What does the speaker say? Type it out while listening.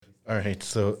All right,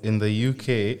 so in the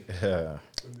UK,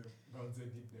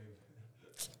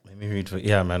 let me read for.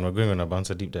 Yeah, man, we're going on a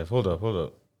bouncer deep dive. Hold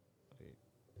up.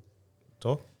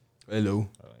 Talk. Hello.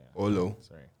 Oh, yeah. Hello.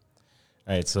 Sorry.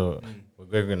 All right, so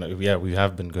we're going. We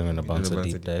have been going on a bouncer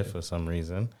deep dive for some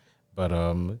reason, but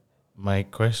my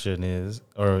question is,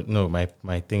 or no, my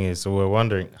thing is. So we're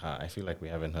wondering. I feel like we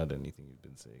haven't heard anything you've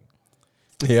been saying.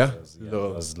 Yeah. I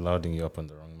was louding you up on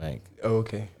the wrong mic. Oh,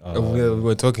 okay.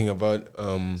 We're talking about.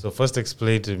 So first,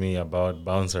 explain to me about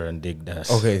bouncer and dig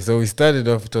dash. Okay, so we started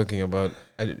off talking about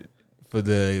for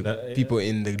the people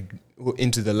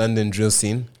into the London drill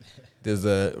scene. There's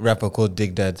a rapper called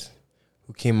Dig Dad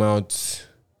who came out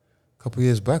a couple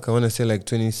years back. I want to say like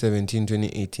 2017,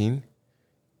 2018.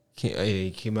 He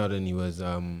came out and he was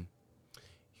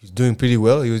doing pretty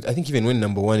well. I think he even went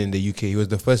number 1 in the UK. He was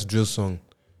the first drill song.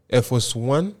 Air Force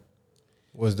One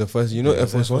was the first. You know Air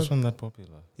Force One that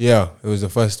popular? Yeah, it was the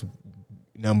first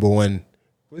number 1.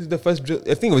 Was it the first drill?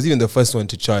 I think it was even the first one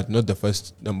to chart, not the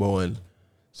first number 1.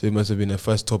 So it must have been the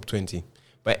first top 20.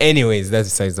 But anyways, that's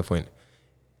besides the point.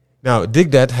 Now,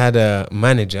 Dig That had a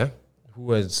manager who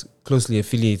was closely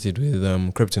affiliated with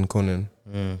Krypton Conan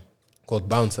called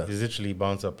Bouncer. He's literally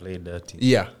Bouncer played dirty.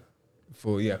 Yeah.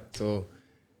 So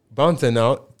Bouncer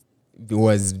now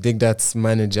was Dig That's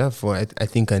manager for, I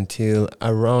think, until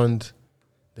around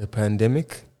the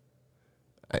pandemic.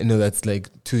 I know that's like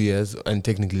 2 years and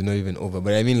technically not even over.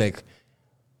 But I mean, like,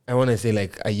 I want to say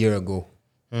like a year ago,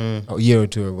 a year or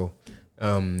two ago,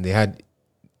 they had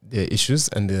the issues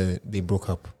and they broke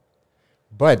up.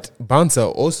 But Bouncer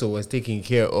also was taking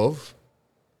care of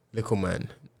Weeeelcome.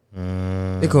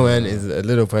 Weeeelcome is a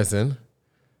little person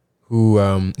who,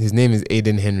 his name is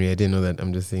Aiden Henry. I didn't know that.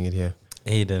 I'm just saying it here.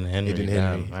 Aiden Henry.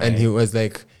 Damn, and he was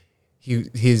like,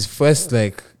 his first,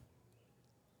 like,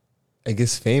 I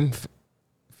guess fame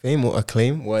or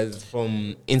acclaim was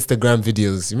from Instagram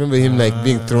videos. You remember him like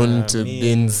being thrown into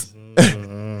bins?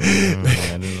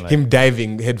 Him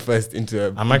diving headfirst into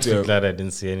a... I'm actually glad I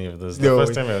didn't see any of those. The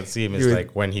first time I would see him is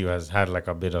like when he had like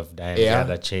a bit of dying. He had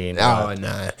a chain. Oh,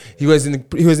 nah. He was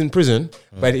in prison,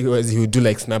 but he would do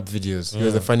like Snap videos. He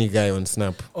was a funny guy on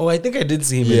Snap. Oh, I think I did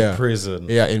see him in prison.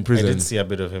 Yeah, in prison. I did see a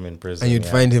bit of him in prison. And you'd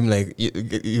find him like,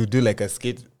 you do like a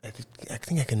skate. I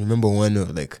think I can remember one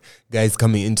of like guys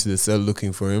coming into the cell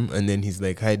looking for him, and then he's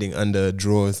like hiding under a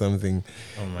drawer or something.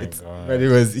 Oh my God. But it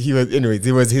was his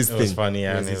thing. It was funny,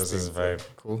 and it was his vibe.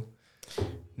 Cool.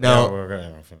 Now,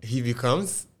 he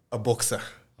becomes a boxer.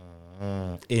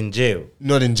 In jail?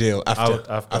 Not in jail,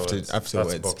 afterwards.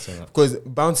 Because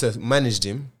Bouncer managed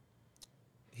him.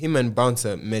 Him and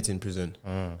Bouncer met in prison.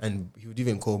 And he would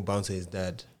even call Bouncer his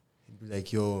dad. He'd be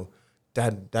like, yo,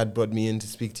 dad brought me in to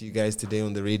speak to you guys today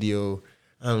on the radio.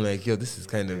 I'm like, yo, this is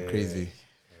kind of crazy.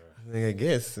 I'm like, I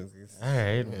guess. All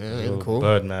right. Cool.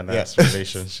 Birdman-ass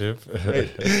relationship.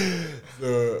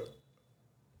 So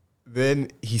then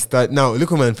he started. Now,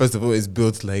 Weeeelcome, first of all, is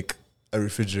built like a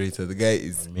refrigerator. The guy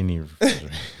is... A mini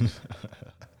refrigerator.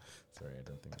 Sorry, I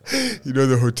don't think that. You know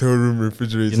the hotel room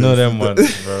refrigerator? You know them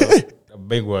ones, bro. A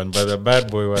big one, but the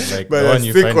bad boy one, like but the one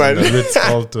you find one. in the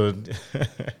Ritz-Carlton.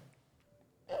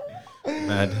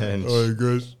 Mad hench. Oh my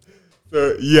gosh.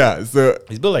 So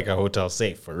he's built like a hotel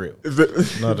safe for real.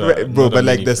 But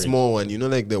like the small one, you know,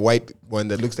 like the white one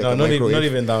that looks like a microwave. Not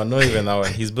even that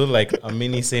one. He's built like a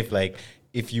mini safe, like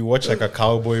if you watch like a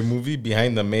cowboy movie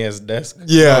behind the mayor's desk.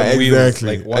 Yeah, wheels,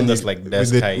 exactly. Like one that's like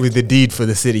desk height. With the deed for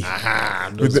the city.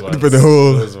 Those ones. For the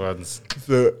whole. Those ones.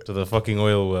 So, to the fucking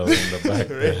oil well in the back.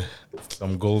 Right?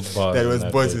 Some gold bars. That was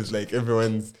bosses, like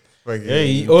everyone's fucking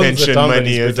he owns pension the town, money. but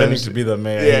he's pretending to be the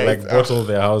mayor. Yeah, he like bought all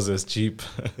their houses cheap.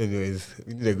 Anyways,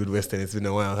 we need a good Western. It's been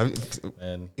a while. Have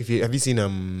you seen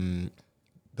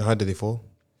The Harder They Fall?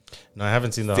 No, I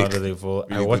haven't seen The Harder They Fall.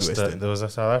 Really I watched there was a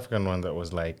South African one that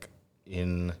was like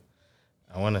I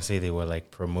want to say they were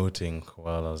like promoting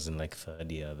while I was in like third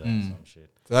year there some shit.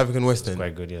 South African Western. It's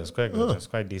quite good, yeah. It's quite good. It's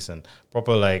quite decent.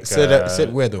 Proper like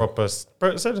said where though? Proper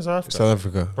said in South Africa. South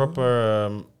Africa.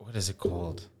 Proper what is it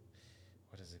called?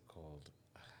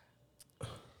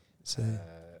 So,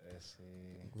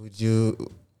 would you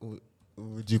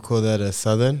call that a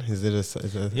southern? Is it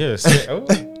a yes?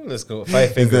 Let's go.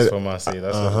 5 fingers for Marseille.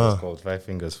 That's what it's called. 5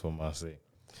 fingers for Marseille.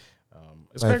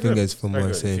 It's 5 fingers for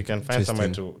Marseille. If you can find somewhere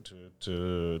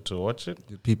to watch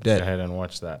it, peep that. Go ahead and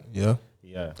watch that. Yeah.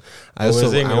 I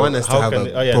want us to have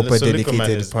a proper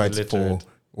dedicated part for illiterate.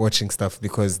 Watching stuff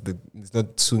because there's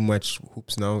not too much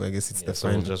hoops now. I guess it's the so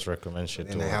fine. we'll just recommend shit.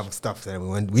 And I have stuff that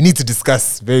we need to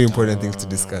discuss. Very important things to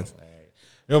discuss.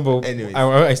 No, but anyways.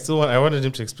 I wanted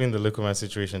him to explain the Weeeelcome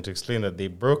situation, to explain that they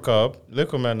broke up.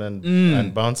 Weeeelcome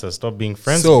and Bouncer stopped being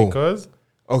friends because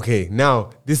Okay,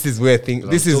 now this is where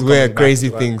This is where crazy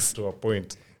things to a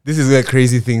point. This is where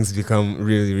crazy things become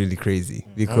really, really crazy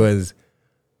because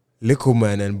Little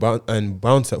Man and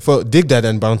Bouncer, well, Dig Dad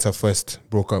and Bouncer first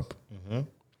broke up,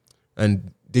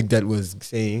 and Dig Dad was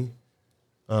saying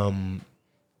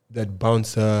that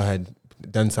Bouncer had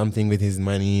done something with his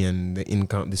money and the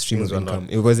income, the stream of income.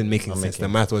 It wasn't making sense. The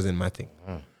math wasn't mathing.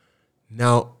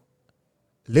 Now,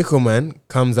 Little Man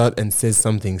comes out and says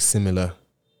something similar,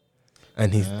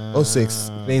 and he also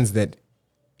explains that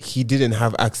he didn't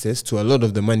have access to a lot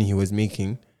of the money he was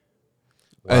making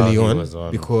early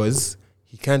on because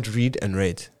he can't read and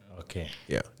write. Okay.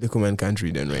 Yeah, Little Man can't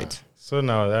read and write. So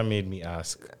now that made me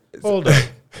ask, hold up.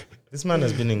 This man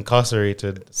has been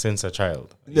incarcerated since a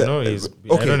child. You know, he's.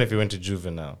 Okay. I don't know if he went to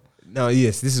juvenile. Now,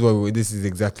 yes, this is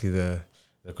exactly the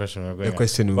question we're going. The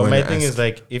question we But want my to thing ask. is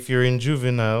like, if you're in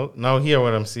juvenile, now here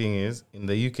what I'm seeing is in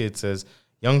the UK it says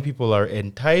young people are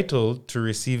entitled to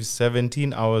receive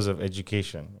 17 hours of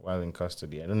education while in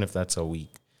custody. I don't know if that's a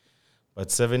week,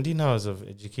 but 17 hours of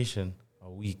education a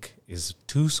week is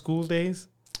 2 school days.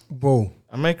 Whoa,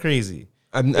 am I crazy?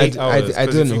 8 hours. I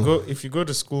don't know. If you go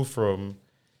to school from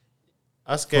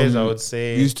us guys, I would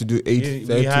say we used to do 8.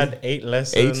 We had 8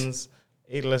 lessons.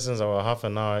 8 lessons are half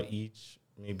an hour each.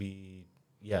 Maybe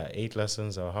 8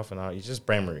 lessons are half an hour each. Just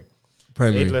primary.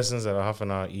 8 lessons that are half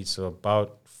an hour each, so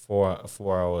about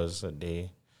 4 hours a day.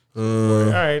 All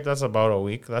right, that's about a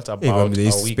week. That's about a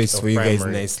week space of for you guys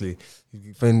primary. nicely.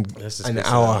 You find an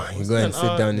hour. You go and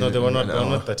sit down. No, they were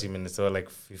not 30 minutes. They were like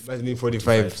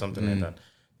 45, something like that.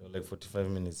 They were like 45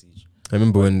 minutes each. I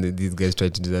remember when these guys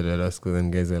tried to do that at our school,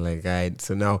 and guys were like, "All right."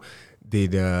 So now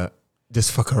they'd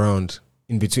just fuck around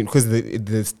in between because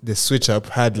the switch up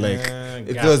had like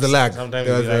there was a lag. Sometimes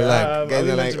there was a lag. Guys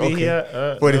are like,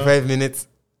 okay, 45 minutes,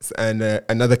 and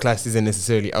another class isn't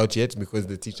necessarily out yet because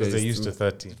the teacher is used to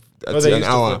 30. An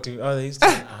hour. They used to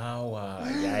an hour.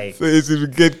 Yikes. So it will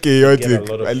get chaotic,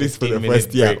 at least for the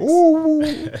first year.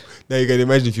 Now you can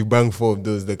imagine if you bang 4 of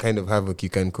those, the kind of havoc you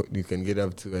can get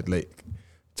up to at like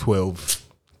 12,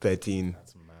 13.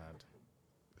 That's mad.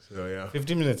 So yeah,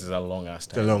 15 minutes is a long ass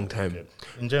time. It's a long time.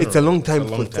 In general, it's a long time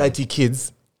for 30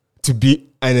 kids to be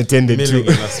unattended milling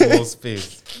to in a small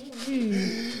space.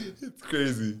 It's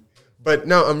crazy. But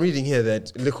now I'm reading here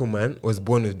that Little Man was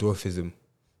born with dwarfism.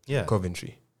 Yeah. In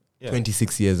Coventry.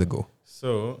 26 years ago.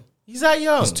 So he's that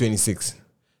young. He's 26.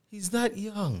 He's that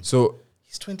young. So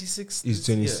he's 26. He's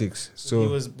 26. So he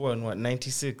was born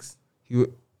 96.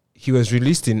 He was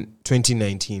released in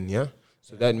 2019. Yeah.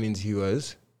 So that means he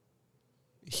was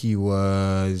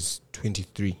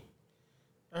 23.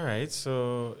 All right.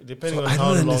 So depending on I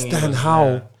how don't long understand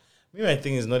how. Maybe my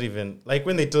thing is not even like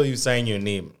when they tell you sign your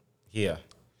name here.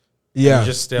 Yeah. You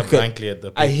just stare blankly at the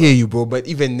paper. I hear you, bro. But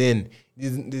even then,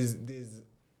 there's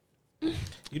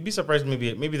you'd be surprised.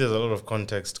 Maybe there's a lot of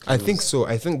context clues. I think so.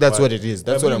 I think that's what it is.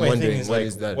 That's what I'm wondering. What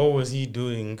is that? What was he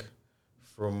doing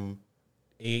from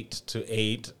 8 to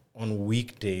 8 on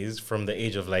weekdays from the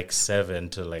age of like 7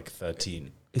 to like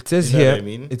 13? It says here. What I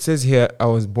mean? It says here. I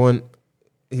was born.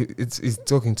 It's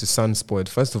talking to Sunsport.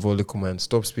 First of all, Little Man,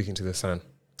 stop speaking to the sun.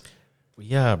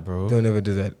 Yeah, bro. Don't ever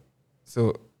do that.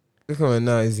 So Little Man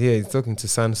now is here. He's talking to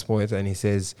Sunsport, and he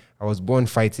says, "I was born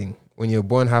fighting. When you're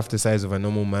born half the size of a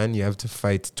normal man, you have to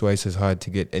fight twice as hard to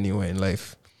get anywhere in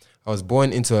life. I was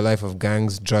born into a life of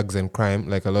gangs, drugs, and crime,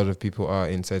 like a lot of people are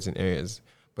in certain areas.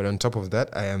 But on top of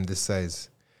that, I am this size.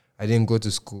 I didn't go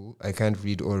to school. I can't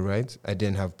read or write. I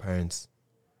didn't have parents."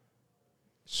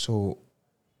 So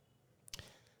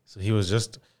he was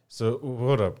just... So,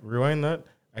 hold up. Rewind that.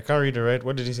 I can't read or write.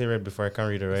 What did he say right before? I can't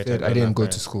read or write. I didn't go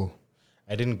to school.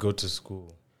 I didn't go to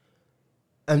school.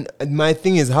 And my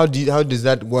thing is, how does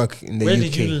that work in the UK? Where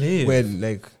did you live?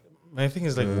 My thing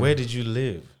is where did you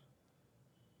live?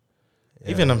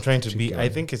 Yeah, even I'm trying to be. I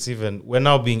think it's even. We're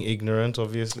now being ignorant.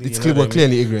 Obviously, we're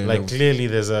clearly ignorant. Like clearly,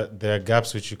 there are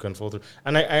gaps which you can fall through.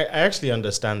 And I actually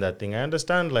understand that thing. I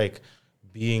understand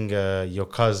being your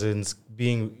cousin's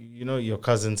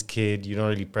kid. You don't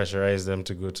really pressurize them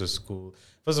to go to school.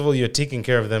 First of all, you're taking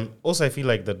care of them. Also, I feel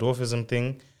like the dwarfism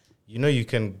thing. You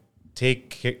can take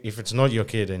care, if it's not your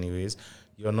kid anyways,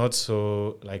 you're not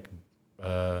so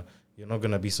you're not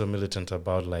going to be so militant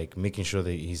about making sure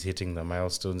that he's hitting the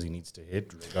milestones he needs to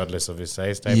hit regardless of his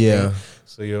size type thing.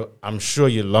 So I'm sure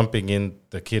you're lumping in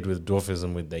the kid with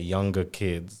dwarfism with the younger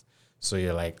kids. So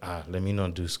you're like, let me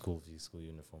not do school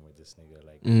uniform with this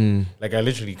nigga. I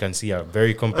literally can see a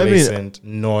very complacent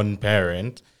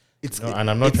non-parent. And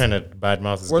I'm not trying to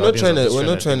badmouth. We're trying to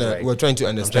understand.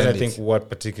 I'm trying to think what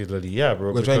particularly,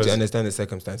 bro. We're trying to understand the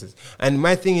circumstances. And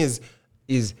my thing is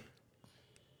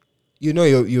you know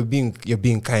you're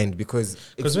being kind because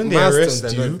when they arrest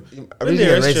you,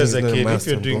 as a kid, if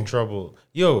you're doing trouble,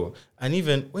 and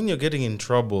even when you're getting in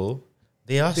trouble,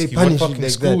 they ask you what fucking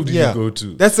school did you go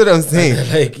to. That's what I'm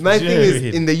saying. My thing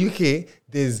is in the UK,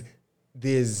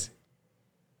 there's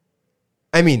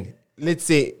I mean, let's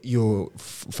say your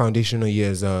foundational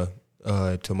years are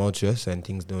tumultuous and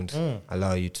things don't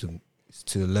allow you to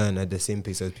learn at the same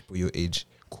pace as people your age.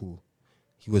 Cool.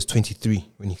 He was 23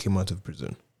 when he came out of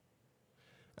prison.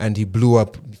 And he blew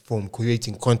up from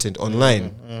creating content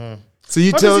online. So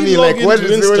you tell me, like, what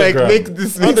is it like? Make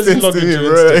this make sense to me,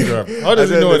 bro. How does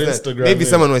he know what Instagram Maybe is?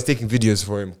 someone was taking videos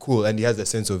for him. Cool, and he has a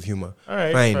sense of humor. All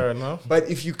right, fine. fair enough. But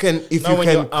if you can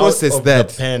process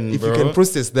that, you can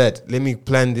process that, let me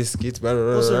plan this skit.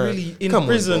 Also, really, in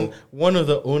prison, one of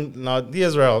the now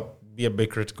here's where I'll be a bit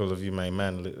critical of you, my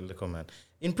man, little man.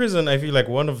 In prison, I feel like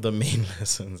one of the main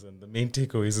lessons and the main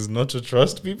takeaways is not to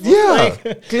trust people. Yeah,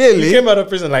 clearly. You came out of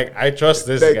prison like, I trust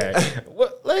this guy.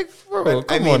 What, like, bro,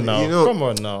 come on now. Come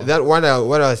on now. That what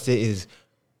I'll say is,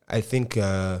 I think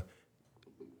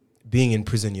being in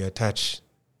prison, you're attached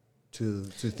to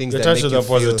things that make you feel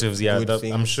positives. Yeah,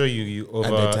 I'm sure you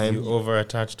over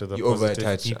attached to the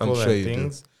positive people and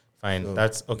things. Fine, so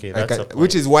that's okay. That's a point.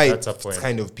 Which is why it's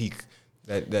kind of peak.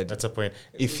 That's a point.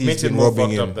 If it makes it more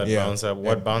fucked up that bouncer.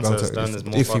 What bouncer has done is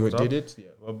more if fucked up. If he did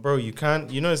it, well, bro, you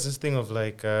can't. It's this thing of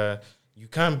like, you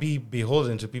can't be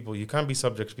beholden to people. You can't be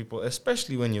subject to people,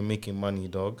 especially when you're making money,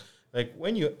 dog. Like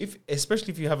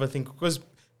especially if you have a thing, because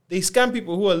they scam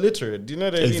people who are literate. Do you know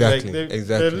what I mean? Like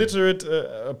they're literate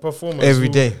performers every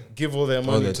day. Give all their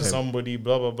money to somebody.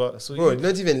 Blah blah blah. So bro,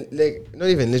 not even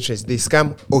literate. They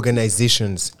scam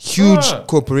organizations, huge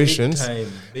corporations,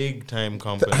 big time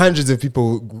companies. Hundreds of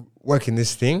people work in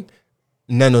this thing.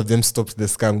 None of them stopped the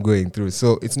scam going through.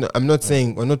 So it's not. I'm not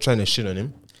saying we're not trying to shit on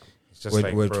him. It's just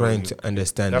we're trying to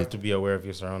understand. You have to be aware of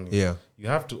your surroundings. Yeah. You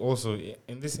have to also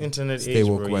in this internet age,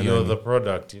 bro. You're the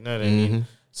product. You know what I mean?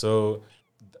 So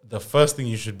the first thing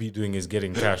you should be doing is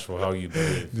getting cash for how you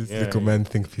behave. This little man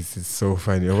think this is so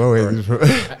funny.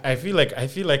 I feel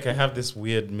like I have this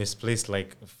weird misplaced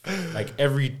like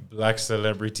every black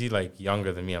celebrity like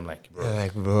younger than me. I'm like,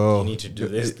 bro, you need to do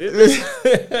this.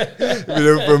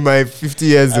 From my 50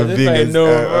 years of being I've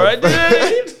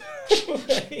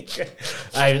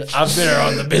been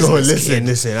around the business. No,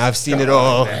 listen. I've seen it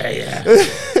all.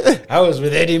 I was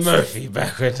with Eddie Murphy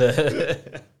back with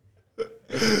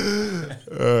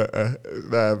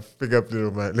big up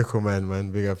little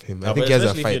man, big up him. No, I think he has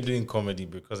a fight. If you're doing comedy,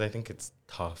 because I think it's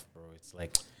tough, bro. It's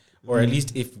like, or at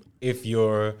least if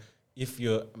you're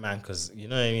man, because you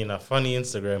know what I mean. A funny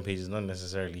Instagram page is not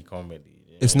necessarily comedy.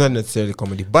 It's not necessarily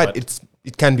comedy, but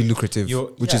it can be lucrative,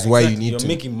 which is why you need to.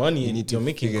 You're making money. You're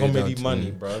making comedy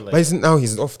money, bro. Like, but now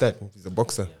he's off that. He's a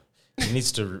boxer. Yeah. He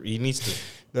needs to.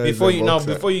 Before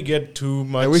you get too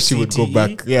much, I wish he would go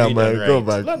back. Yeah, man, go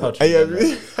back.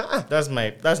 That's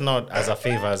not as a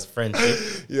favor as friendship.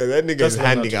 Yeah, that nigga is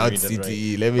handing out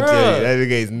CTE. Let me tell you, that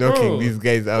nigga is knocking these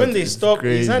guys out. When they stop,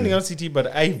 he's handing out CTE.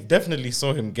 But I definitely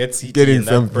saw him get CTE in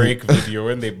that brake video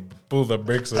when they pull the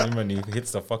brakes on him and he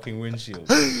hits the fucking windshield.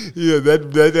 Yeah,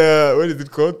 that what is it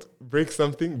called? Break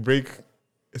something?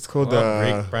 It's called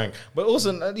brake prank. But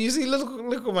also, you see,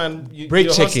 little man, brake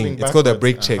checking. It's called a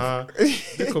brake check.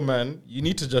 Little man, you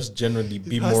need to just generally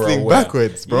be more aware.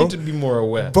 Backwards, bro. You need to be more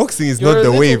aware. Boxing is not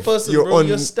the wave.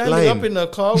 You're standing up in a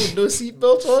car with no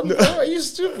seatbelt on. Bro, are you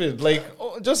stupid? Like,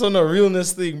 just on a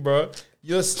realness thing, bro.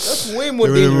 That's way more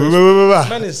dangerous.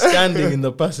 Man is standing in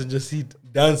the passenger seat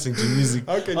dancing to music.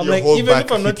 I'm like, even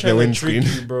if I'm not trying to trick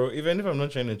you, bro,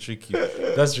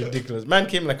 that's ridiculous. Man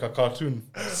came like a cartoon,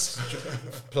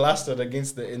 plastered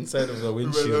against the inside of the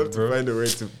windshield, have bro. To find a way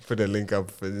to put a link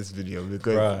up for this video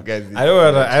because guys, I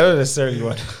don't necessarily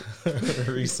want to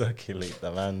recirculate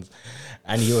the man's.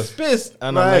 And he was pissed,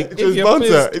 and I'm like, it was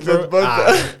banter.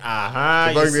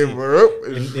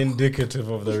 Indicative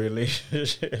of the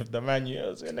relationship. If the man knew I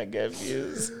was gonna get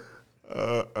views.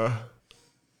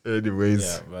 Anyways.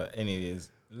 Yeah, but anyways.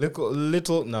 Little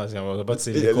no, I was about to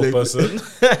say little person.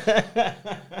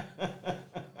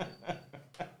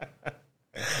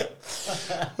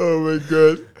 Oh my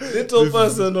god. Little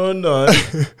person or not.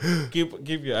 Keep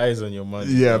your eyes on your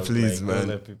money. Yeah, please, like,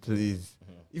 man. Please.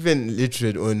 Even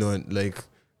literate or not, like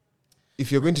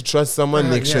if you're going to trust someone,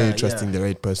 make sure you're trusting the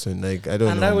right person. Like I don't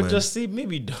know. And I would just say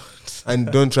maybe don't. And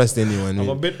don't trust anyone. I'm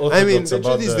a bit orthodox the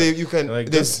truth is you can like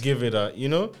just give it a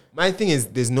My thing is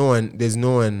there's no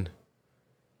one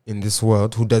in this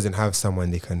world who doesn't have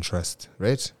someone they can trust,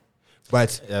 right?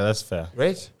 But yeah, that's fair.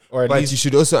 Right? Or at least you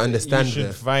should also understand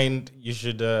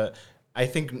I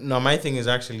think my thing is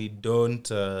actually don't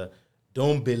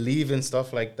don't believe in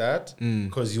stuff like that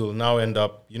because you'll now end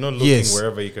up, looking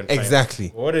wherever you can find exactly.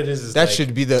 it. What it is that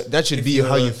should be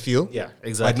how you feel. Yeah,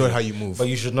 exactly. But not how you move. But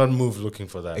you should not move looking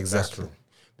for that. Exactly.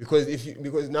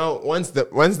 Because now once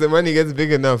the money gets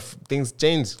big enough, things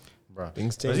change. Bro.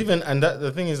 Things change.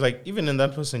 The thing is, like, even in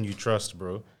that person you trust,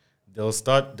 bro, they'll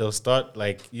start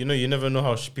like, you never know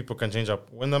how people can change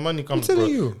up. When the money comes,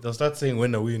 bro, they'll start saying,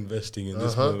 when are we investing in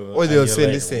this? Or they'll say,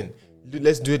 listen,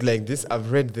 let's do it like this.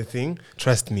 I've read the thing.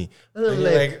 Trust me. And I'm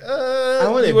like, I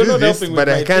want to do this, but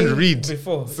I can't read.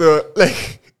 Before. So,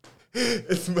 like,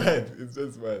 it's mad. It's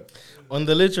just mad. On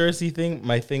the literacy thing,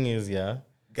 my thing is,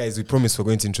 guys, we promise we're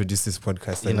going to introduce this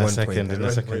podcast in a second.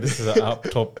 This is an up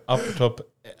top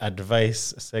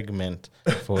advice segment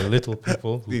for little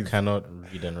people who cannot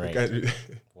read and write.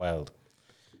 Wild.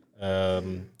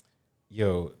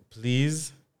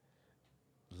 Please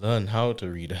learn how to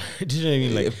read. Do you know what I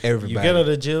mean? Like, everybody. You get out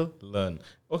of jail, learn.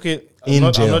 Okay, I'm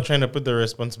not trying to put the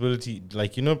responsibility,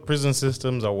 like, prison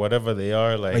systems or whatever they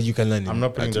are. Like, but you can learn. I'm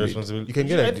not putting the responsibility. You can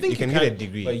get a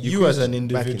degree. But you as an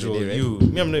individual,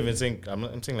 I'm not even saying.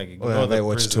 I'm saying, like, ignore the I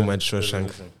watch too much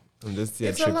Shawshank. I'm just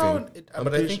it's allowed,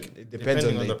 but I think it depends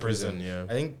on the prison. Yeah,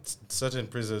 I think certain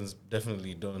prisons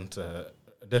definitely don't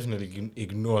definitely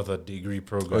ignore the degree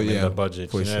program in the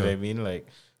budget. You know what I mean? Like,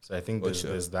 so I think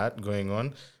there's that going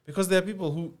on, because there are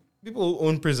people who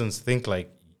own prisons think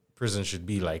like prison should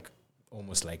be like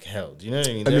almost like hell. Do you know what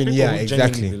I mean? There are people who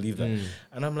genuinely believe that,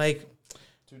 and I'm like,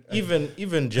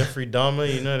 even Jeffrey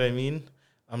Dahmer. You know what I mean?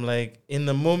 I'm like, in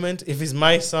the moment, if he's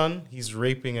my son, he's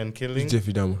raping and killing. It's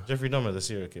Jeffrey Dahmer. Jeffrey Dahmer, the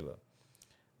serial killer.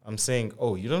 I'm saying,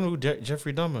 oh, you don't know who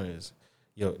Jeffrey Dahmer is?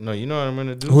 Yo, no, you know what I'm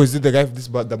gonna do? Who is it? The guy,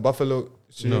 the Buffalo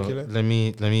serial killer? Let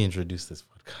me introduce this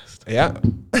podcast. Yeah.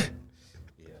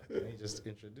 Let me just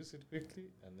introduce it quickly,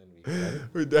 and then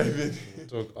we dive in.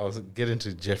 I'll get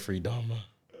into Jeffrey Dahmer.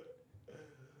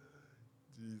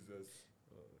 Jesus.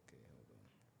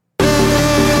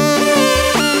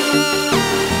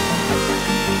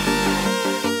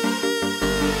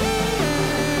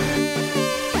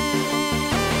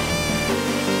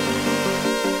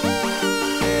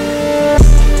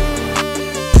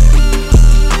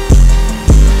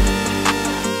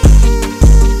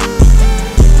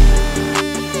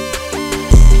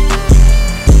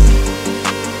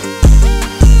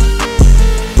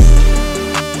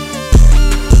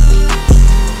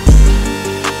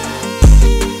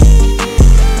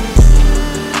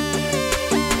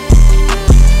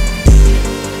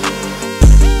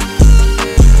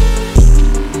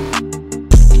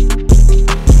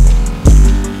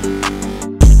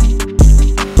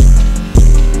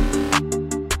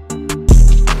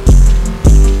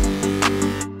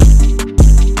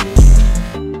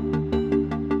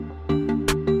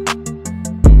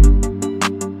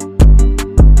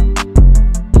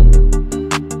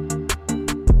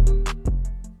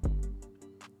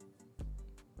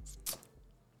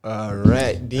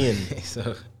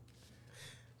 So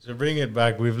to bring it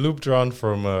back, we've looped around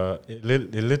from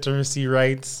illiteracy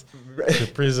rights to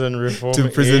prison reform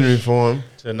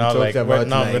to now, like,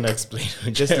 now I'm going to explain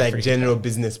just like general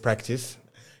business practice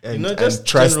and, just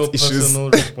trust general issues.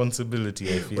 Personal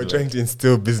responsibility. I feel we're trying to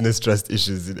instill business trust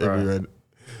issues in everyone.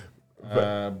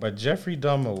 But Jeffrey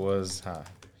Dahmer was.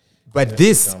 But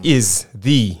this is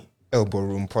the Elbow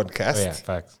Room podcast. Oh, yeah,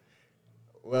 facts.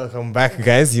 Welcome back,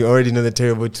 guys. You already know the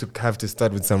terrible to have to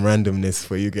start with some randomness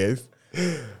for you guys.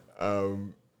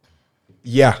 I'm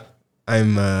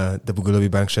the Bugolobi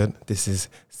Bankshot. This is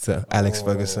Sir Alex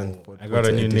Ferguson. I got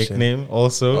a new nickname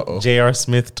also. J.R.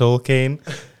 Smith Tolkien.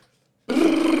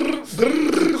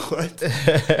 What?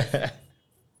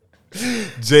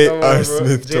 J.R.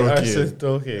 Smith Tolkien. J.R. Smith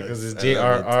Tolkien, because it's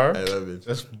J.R.R. I love it.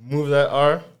 Just move that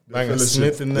R. Bang a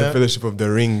Smith in there. The Fellowship of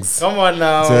the Rings. Come on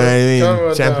now. So I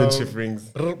mean, championship rings.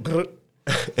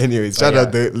 Anyways, shout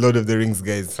out the Lord of the Rings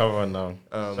guys. Come on now.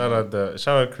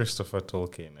 Shout out Christopher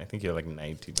Tolkien. I think you're like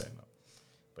 90 by now,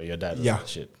 but your dad does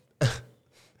shit.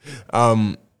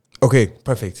 Okay,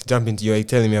 perfect. Jump into you. Are you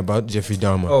telling me about Jeffrey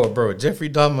Dahmer? Oh, bro, Jeffrey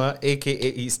Dahmer,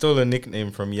 aka he stole a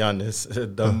nickname from Giannis,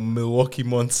 the Milwaukee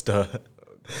Monster,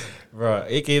 bro,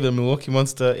 aka the Milwaukee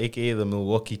Monster, aka the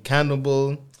Milwaukee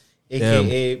Cannibal.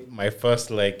 AKA my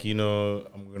first, like, I'm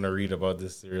gonna read about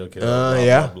this serial killer.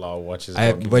 Blah, blah, watch his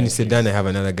when you sit down, I have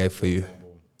another guy for you.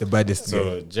 The baddest guy.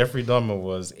 So Jeffrey Dahmer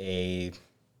was a.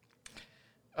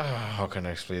 How can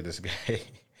I explain this guy?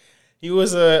 He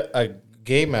was a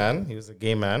gay man. He was a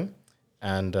gay man,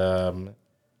 and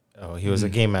he was a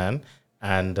gay man,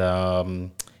 and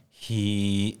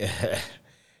he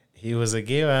was a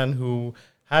gay man who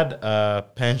had a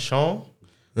penchant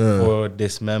for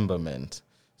dismemberment.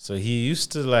 So he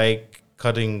used to like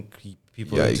cutting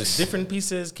people into different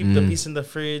pieces. Keep the piece in the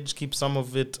fridge. Keep some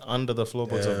of it under the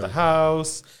floorboards of the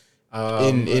house.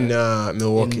 In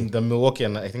Milwaukee. In the Milwaukee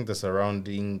and I think the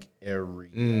surrounding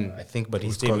area. I think, but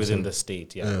he stayed within the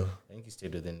state. Yeah, I think he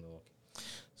stayed within Milwaukee.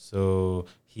 So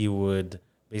he would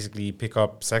basically pick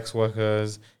up sex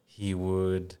workers. He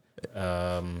would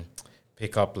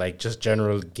pick up like just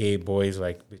general gay boys,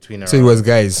 like between. So it was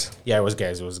guys. Yeah, it was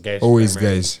guys. It was guys. Always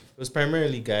guys. It was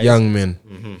primarily guys. Young men.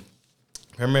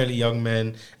 Primarily young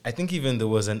men. I think even there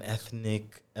was an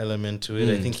ethnic element to it.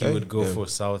 I think he would go for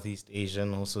Southeast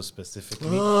Asian also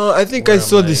specifically. I think I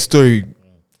saw this story.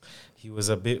 He was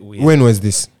a bit weird. When was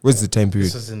this? What's the time period?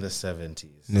 This was in the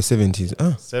 70s. In the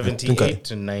 70s. 78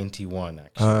 to 91,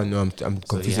 actually. No, I'm So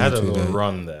confusing. he had a little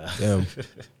run there. Damn.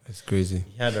 That's crazy.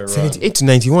 He had a run. 78 to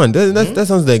 91. That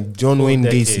sounds like John Full Wayne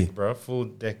decade, Gacy. bro. Full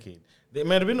decade. They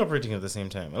might have been operating at the same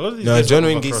time. A lot of these No, guys John were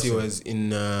Wayne Gacy overcrossing. was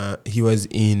in It was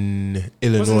in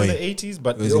Illinois. the 80s,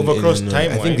 but It was they in overcrossed Illinois.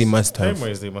 time-wise. I think they must have.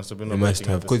 Time-wise, they must have been They must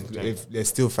operating have, at the because same time. if they're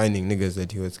still finding niggas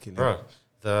that he was killing.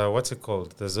 Bro, what's it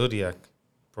called? The Zodiac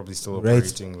probably still Right.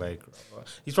 operating. Like,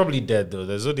 he's probably dead though.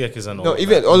 The Zodiac is an No, old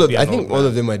even man. all He'd of be I an think old all man.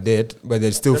 of them are dead, but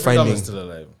they're still Jeffrey Dahmer finding. is still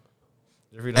alive.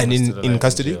 Jeffrey And Dahmer is in- still in alive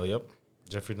custody? jail, yep.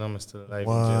 Jeffrey Dahmer is still alive in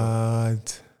jail.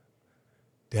 What?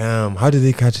 Damn! How did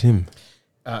they catch him?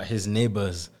 His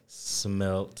neighbors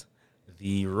smelt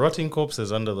the rotting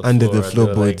corpses under the Under floor. the and they were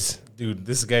floorboards. Like, dude,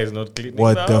 this guy is not cleaning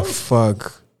What the house.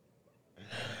 fuck?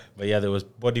 But yeah, there was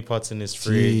body parts in his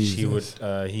fridge. Jesus.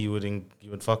 He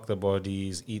would fuck the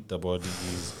bodies, eat the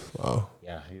bodies. Wow.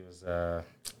 Yeah, he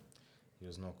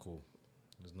was not cool.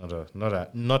 He was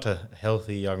not a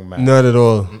healthy young man. Not at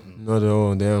all. Not at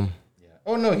all. Damn. Yeah.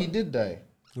 Oh no, he did die.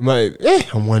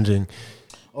 I'm wondering.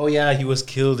 Oh yeah, he was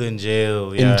killed in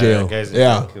jail. In jail. Guys in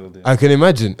Yeah. jail killed him. I can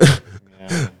imagine.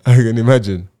 Yeah. I can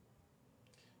imagine.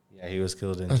 Yeah, he was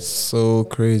killed in That's jail. so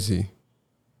crazy.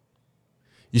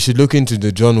 You should look into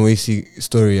the John Gacy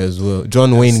story as well.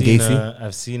 John Wayne Gacy.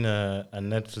 I've seen a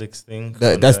Netflix thing.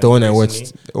 That's the one I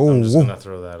watched. Oh, I'm just whoa. gonna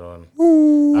throw that on.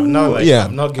 Ooh.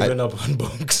 I've not given up on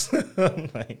books.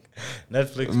 Like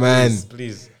Netflix, Man.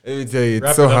 please. Let me tell you, it's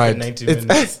Wrap so it up hard. in 90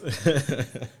 minutes.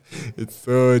 It's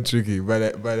so tricky,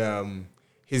 but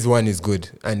his one is good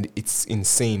and it's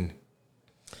insane,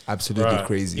 absolutely Bruh,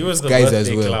 crazy. He was the Guys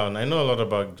birthday as well. clown. I know a lot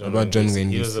about John Wayne.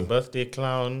 He was a birthday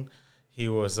clown. He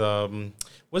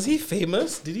was he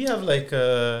famous? Did he have like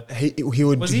a? He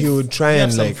would try have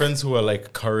and some like friends who were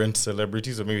like current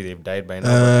celebrities, or maybe they've died by now.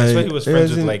 But I swear he was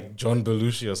friends with like John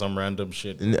Belushi or some random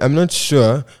shit. I'm not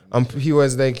sure. He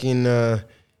was like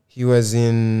he was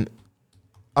in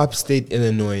upstate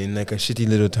Illinois in like a shitty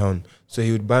little town. So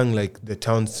he would bang like the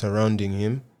towns surrounding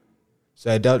him.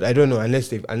 So I don't know unless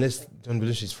John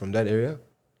Belushi is from that area.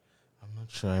 I'm not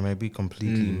sure. I might be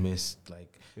completely missed.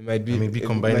 Like It might be. I may be It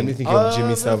combining. might be thinking of Jimmy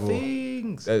other Savile.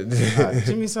 things.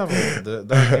 Jimmy Savile. That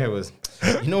guy was.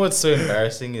 You know what's so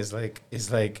embarrassing is like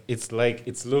it's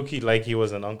low key like he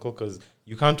was an uncle because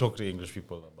you can't talk to English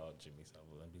people about Jimmy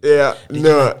Savile. And be Yeah, like, did no.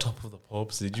 you like Top of the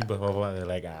Pops? Did you blah blah blah? They're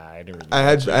like, I didn't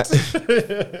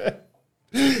really.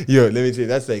 Yo, let me tell you,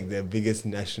 that's like the biggest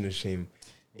national shame.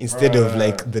 Instead of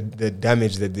like the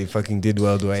damage that they fucking did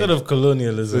worldwide. Instead of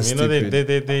colonialism, So you know,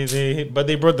 stupid. but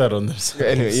they brought that on themselves.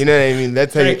 Anyway, you know what I mean?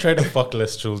 That's how Try to fuck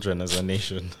less children as a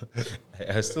nation.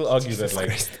 I still argue that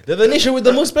like they're the nation with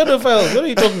the most pedophiles. What are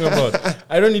you talking about?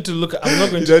 I don't need to look. I'm not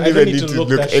going You to. don't I don't even need need to to look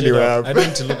look that shit anywhere up. up. I don't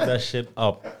need to look that shit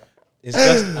up. It's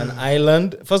just an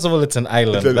island. First of all, it's an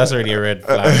island. That's already a red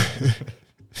flag.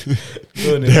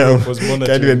 No one in Damn, Europe was monitoring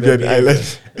can't even their be an behavior.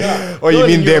 island. Yeah. Oh, you No one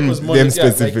mean in Europe them- was them like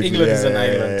specifically. England is an Yeah,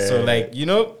 island, yeah, so yeah.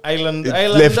 like island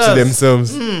Left to does.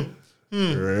 themselves.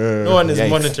 No one is Yikes.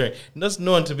 monitoring. There's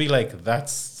no one to be like,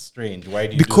 that's strange. Why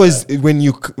do you Because do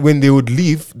that? when they would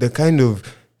leave, the kind of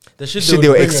The shit shit they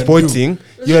were would bring and do. exporting,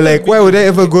 That's you're what like, they why do. would I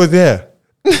ever go there?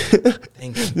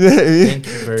 Thank you. You know what I mean? Thank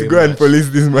you very To go and much. police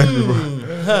this man people.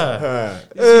 Huh.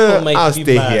 These people might I'll be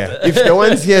stay mad. here. If the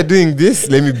one's here doing this,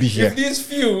 let me be here. If these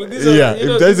few, Yeah,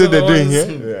 if that's what they're doing here,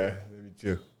 here. yeah, let me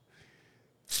too.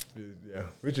 Yeah,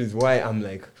 which is why I'm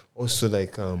like, also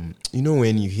like, you know,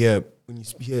 when you hear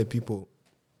people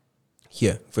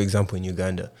here, for example, in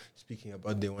Uganda, speaking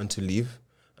about they want to leave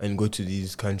and go to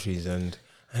these countries, and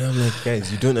I'm like,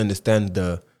 guys, you don't understand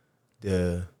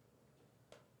the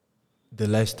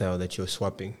lifestyle that you're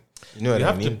swapping. You know what You I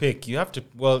have mean? to pick. You have to.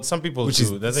 Well, some people Which do. is,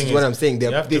 The this thing is what I'm saying.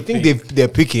 you have They to think pick. they're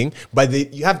picking, but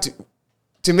you have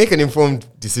to make an informed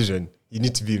decision. You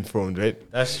need to be informed, right?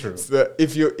 That's true. So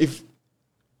if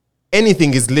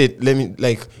anything is lit,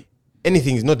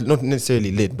 anything is not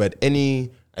necessarily lit, but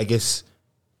I guess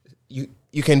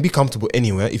you can be comfortable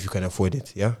anywhere if you can afford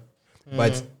it, yeah.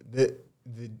 But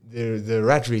the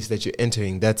rat race that you're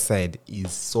entering that side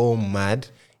is so mad.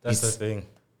 That's the thing.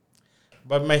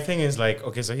 But my thing is like,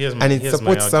 okay, so here's my and it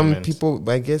supports some people,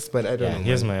 I guess, but I don't know.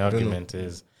 Here's my argument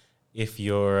is, if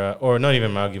you're, or not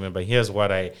even my argument, but here's what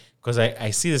because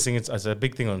I see this thing, it's a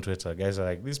big thing on Twitter. Guys are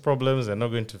like, these problems are not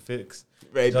going to fix.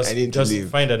 Right, just, I need just to leave.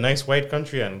 Find a nice white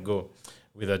country and go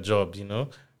with a job,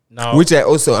 Now, which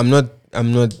I'm not.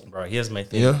 Bro, here's my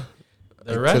thing.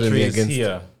 The rat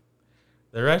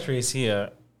race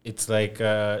here, it's like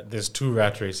there's two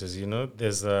rat races,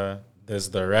 There's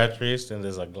the rat race and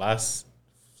there's a glass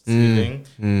ceiling,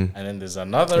 and then there's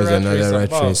another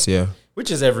rat race,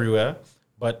 which is everywhere.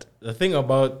 But the thing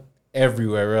about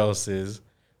everywhere else is,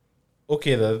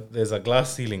 okay, there's a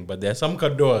glass ceiling, but there are some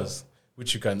doors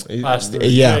which you can pass through.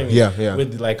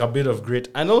 With like a bit of grit,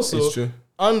 and also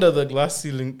under the glass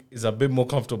ceiling is a bit more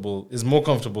comfortable. Is more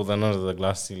comfortable than under the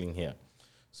glass ceiling here.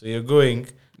 So you're going.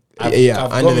 I've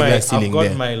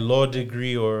got my law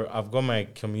degree, or I've got my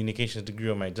communications degree,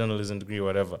 or my journalism degree, or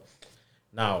whatever.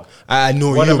 Now, I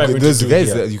know those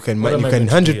guys that you can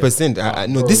 100%.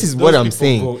 No, this is what I'm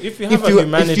saying. If you have a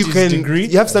humanities degree,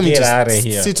 you have something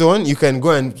to sit on. You can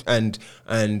go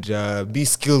and be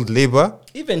skilled labor.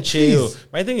 Even Cheo.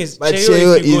 My thing is,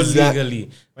 Cheo if you go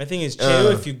legally. My thing is,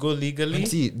 Cheo if you go legally,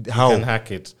 you can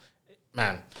hack it,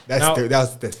 man.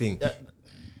 That's the thing.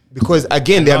 Because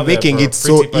again, they are making it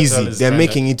so easy. They're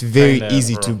making it very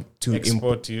easy to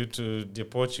export you, to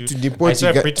deport you. I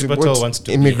swear Pretty Patel wants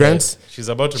to immigrants. She's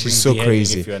about to bring so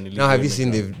crazy. If you're an now, have you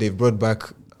seen they've brought back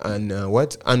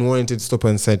unwarranted stop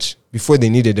and search before they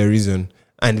needed a reason,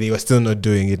 and they were still not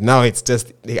doing it. Now it's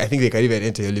just I think they can even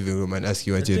enter your living room and ask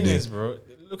you what you're doing. Bro,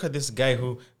 look at this guy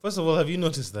who. First of all, have you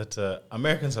noticed that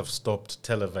Americans have stopped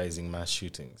televising mass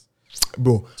shootings?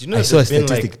 Bro, do you know I saw a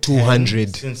statistic, like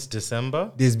 200 since December.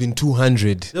 There's been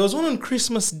 200. There was one on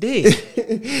Christmas Day.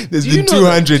 There's been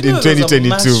 200 in 2022,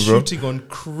 mass bro. Shooting on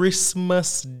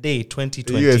Christmas Day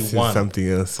 2021. The US is something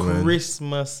else, man.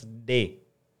 Christmas Day.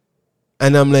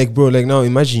 And I'm like, bro, like now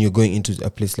imagine you're going into a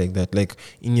place like that. Like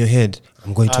in your head,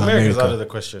 I'm going to America's America. Out of the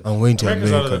question. I'm going to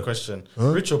America's America. Out of the question.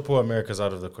 Huh? Rich or poor, America's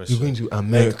out of the question. You're going to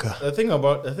America. Like,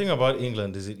 the thing about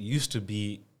England is it used to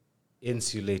be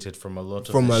insulated from a lot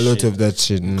of that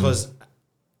shit. Because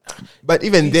but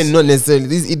even then, not necessarily.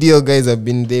 These ideal guys have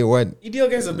been there. Ideal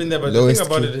guys have been there, but the thing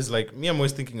about it is like me, I'm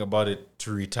always thinking about it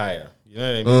to retire. You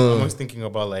know what I mean? I'm always thinking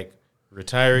about like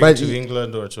retiring to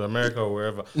England or to America or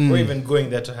wherever, or even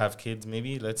going there to have kids,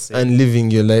 maybe, let's say, and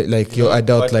living your life, like your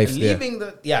adult life there.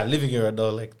 Living your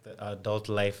adult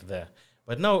life there.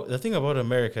 But now the thing about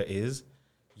America is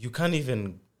you can't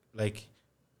even like.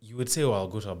 You would say, "Oh, I'll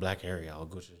go to a black area. I'll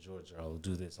go to Georgia. I'll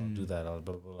do this. I'll do that. I'll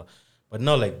blah blah blah." But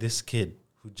now, like this kid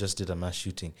who just did a mass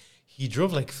shooting, he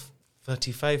drove like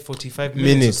 35, 45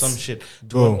 minutes or some shit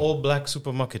to an all-black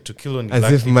supermarket to kill only black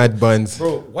people. As if mad buns.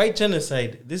 Bro, white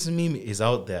genocide, this meme is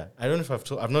out there. I don't know if I've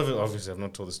told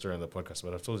the story on the podcast,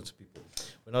 but I've told it to people.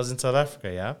 When I was in South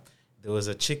Africa, there was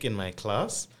a chick in my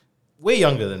class, way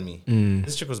younger than me.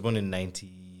 This chick was born in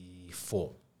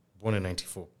 94.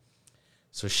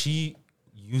 So she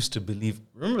used to believe,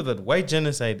 remember that white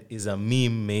genocide is a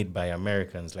meme made by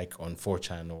Americans, like on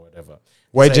 4chan or whatever.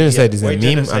 White genocide is a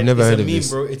meme? I've never heard of this.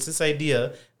 Bro. It's this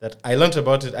idea that I learned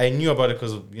about it. I knew about it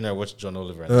because, I watched John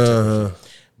Oliver. And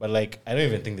but like, I don't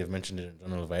even think they've mentioned it in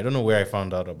John Oliver. I don't know where I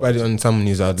found out about it. But on some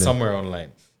news outlet. Somewhere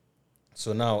online.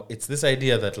 So now, it's this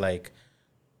idea that like,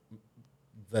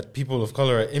 that people of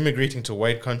color are immigrating to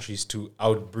white countries to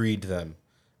outbreed them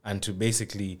and to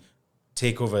basically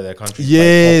take over their country.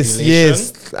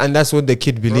 Yes. And that's what the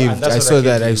kid believed. I saw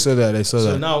that.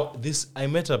 So now I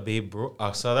met a babe, bro,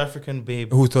 a South African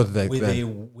babe who thought like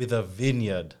with a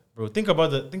vineyard. Bro, think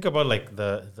about like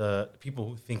the people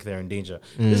who think they're in danger.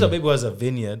 This is a babe who has a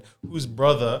vineyard whose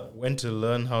brother went to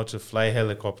learn how to fly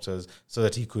helicopters so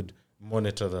that he could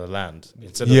monitor the land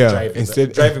instead of driving.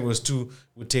 Driving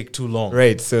would take too long.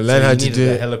 Right. So learn how to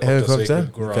do a helicopter so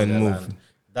you can move.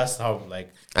 That's how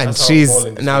like. And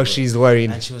she's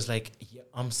worried. And she was like,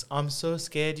 I'm so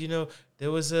scared. There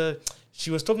was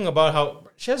she was talking about how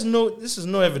she has this is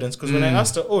no evidence. Because when I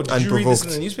asked her, did you read this in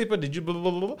the newspaper? Did you blah,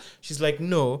 blah, blah, blah? She's like,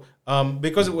 no.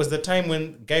 Because it was the time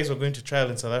when guys were going to trial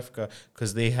in South Africa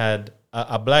because they had,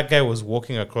 a black guy was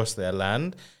walking across their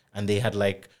land and they had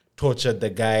like, tortured the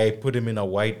guy, put him in a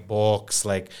white box,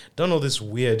 like done all this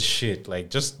weird shit, like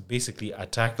just basically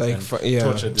attacked and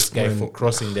tortured this guy for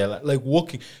crossing their land, like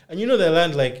walking. And their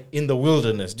land like in the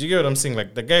wilderness. Do you get what I'm saying?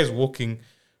 Like the guy's walking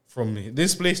from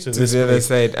this place to this the other place.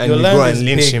 Side, and you go and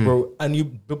lynch him, bro. And you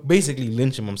basically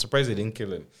lynch him. I'm surprised they didn't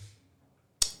kill him.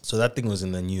 So that thing was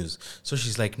in the news. So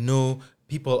she's like, no,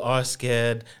 people are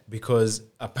scared because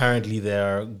apparently there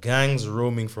are gangs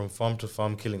roaming from farm to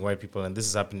farm killing white people, and this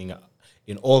is happening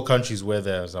in all countries where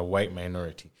there's a white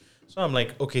minority. So I'm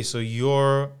like, okay, so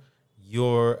your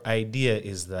idea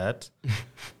is that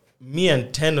me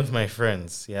and 10 of my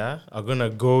friends, are gonna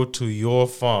go to your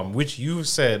farm, which you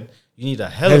said you need a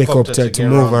helicopter to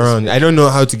move around. I don't know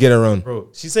how to get around. Bro,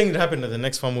 she's saying it happened at the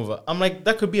next farm over. I'm like,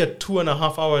 that could be a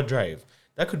 2.5 hour drive.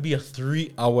 That could be a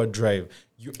 3 hour drive.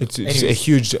 It's a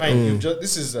huge...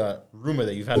 this is a rumor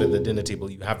that you've had at the dinner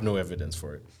table. You have no evidence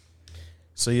for it.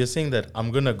 So you're saying that I'm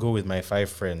going to go with my 5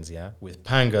 friends, with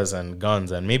pangas and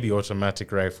guns and maybe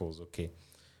automatic rifles, okay?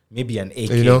 Maybe an AK.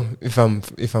 You know, if I'm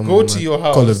go to your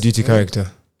house, Call of Duty character.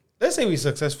 Let's say we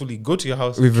successfully go to your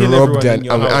house. We've robbed an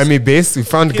army base. We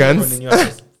found guns.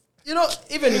 You know,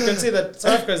 even you can say that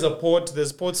South Africa is a port.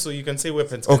 There's ports, so you can say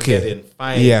weapons can get in.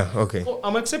 Fine. Yeah, okay. So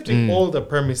I'm accepting all the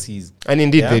premises. And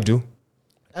indeed they do.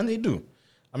 And they do.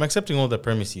 I'm accepting all the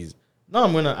premises. Now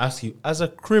I'm going to ask you, as a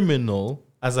criminal,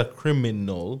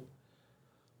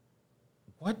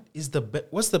 what's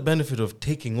the benefit of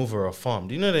taking over a farm?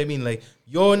 Do you know what I mean? Like,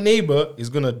 your neighbor is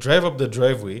going to drive up the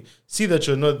driveway, see that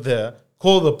you're not there,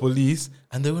 call the police,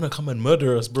 and they're going to come and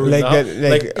murder us, bro. It's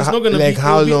not going to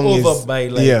be over by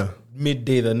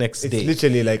midday the next day. It's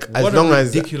literally like, as what long a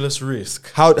as... ridiculous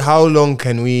risk. How long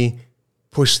can we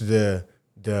push the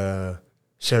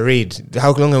charade?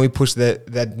 How long can we push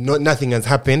that nothing has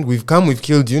happened? We've come, we've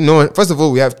killed you. No one, first of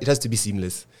all, it has to be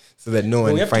seamless so that no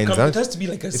one finds out. It has to be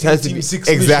like a Team 6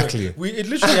 exactly. It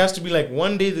literally has to be like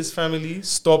one day this family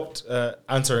stopped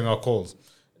answering our calls.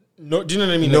 No, do you know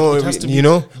what I mean? No, like, it has to be,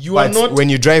 you are not. When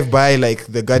you drive by, like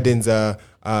the gardens are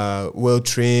well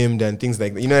trimmed and things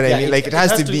like that. You know what I mean? Like it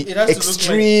has to be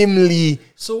extremely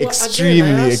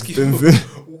expensive.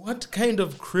 What kind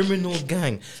of criminal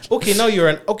gang? Okay, now you're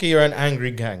an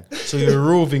angry gang. So you're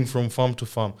roving from farm to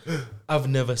farm. I've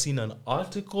never seen an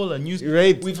article, a news.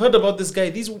 Right. We've heard about this guy.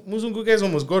 These Muzungu guys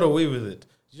almost got away with it.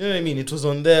 You know what I mean? It was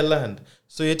on their land.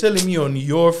 So you're telling me on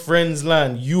your friend's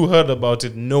land, you heard about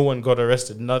it, no one got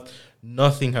arrested,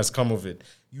 nothing has come of it.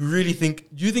 You really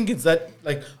think, do you think it's that,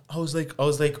 like, I was like,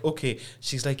 okay.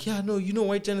 She's like, yeah, no,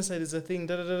 white genocide is a thing,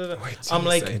 da da da da. I'm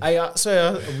like,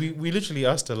 we literally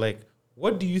asked her, like,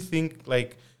 what do you think,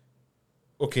 like,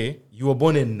 okay, you were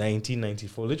born in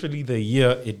 1994, literally the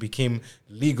year it became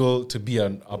legal to be a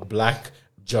black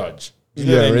judge. You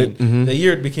know what I mean? Mm-hmm. The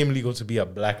year it became legal to be a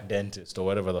black dentist or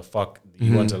whatever the fuck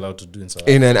you weren't allowed to do in South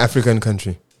Africa. In an African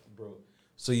country. Bro.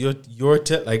 So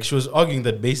like she was arguing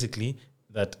that basically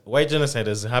that white genocide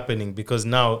is happening because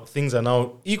now things are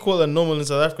now equal and normal in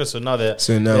South Africa. So now they're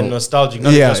nostalgic.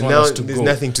 Now they just want us to there's go.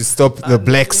 nothing to stop the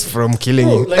blacks from killing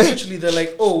you. Like literally they're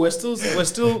like, oh, we're still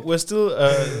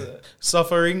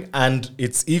suffering and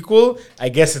it's equal. I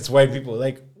guess it's white people.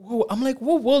 Like, whoa, I'm like,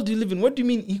 what world do you live in? What do you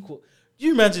mean equal?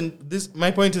 You imagine this?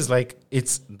 My point is like,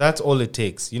 that's all it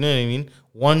takes. You know what I mean?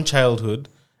 One childhood,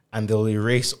 and they'll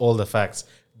erase all the facts.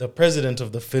 The president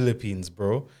of the Philippines,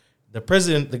 bro. The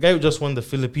guy who just won the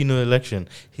Filipino election,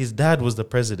 his dad was the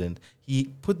president. He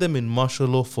put them in martial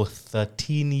law for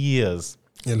 13 years.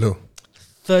 Hello.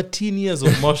 13 years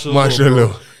of martial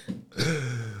law.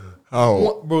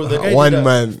 Oh, bro, the guy one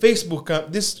man.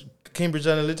 Facebook, this Cambridge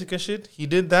Analytica shit, he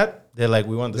did that. They're like,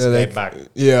 we want this guy back.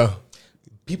 Yeah.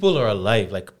 People are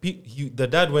alive. Like, the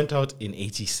dad went out in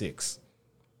 86.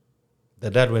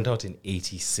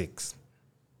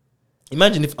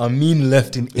 Imagine if Amin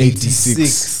left in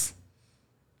 86.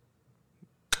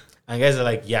 And guys are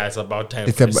like, yeah, it's about time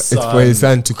it's for his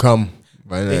son to come.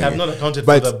 They have not accounted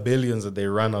for the billions that they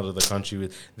ran out of the country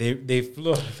with. They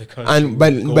flew out of the country and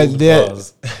but they're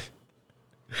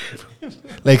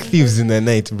like thieves in the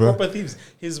night, bro. Proper thieves.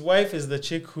 His wife is the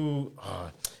chick who...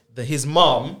 his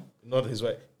mom... Not his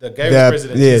wife. The guy who's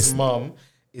president, his mom,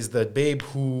 is the babe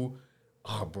who...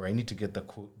 Oh, bro, I need to get the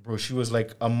quote. Bro, she was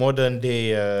like a modern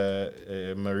day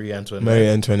Marie Antoinette. Marie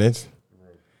Antoinette.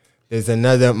 There's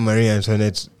another Marie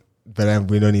Antoinette, but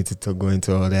we don't need to go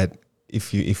into all that.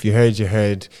 If you heard, you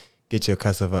heard. Get your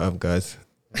cassava up, guys.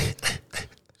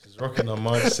 She's rocking a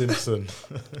Marge Simpson.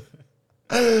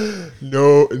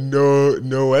 No,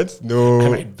 what? No. I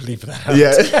might bleep that out.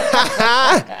 Yeah.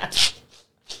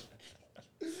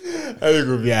 I think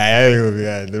we'll be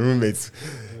the roommates.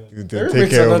 Take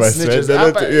care of us, right?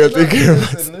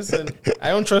 Listen, I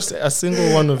don't trust a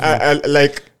single one of you.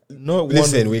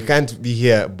 Listen, we can't be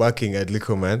here barking at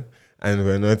Lico Man, and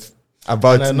we're not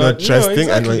about not trusting.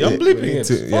 Exactly. I'm bleeping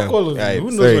it. Fuck all of you.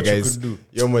 Who knows what guys, you could do?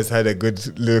 You almost had a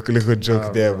good little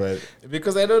joke there, but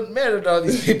because I don't matter how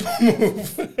these people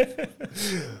move.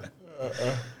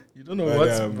 You don't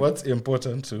know what's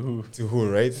important to who. To who,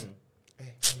 right?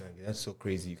 That's so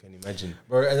crazy. You can imagine.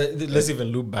 But let's even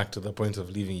loop back to the point of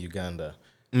leaving Uganda.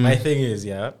 My thing is,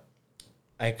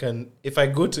 if I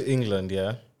go to England,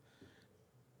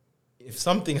 if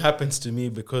something happens to me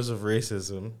because of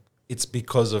racism, it's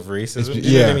because of racism.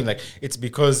 You know what I mean? Like, it's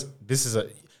because this is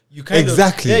you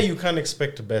can't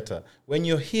expect better. When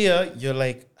you're here, you're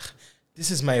like, this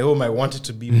is my home. I want it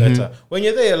to be better. When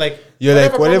you're there, you're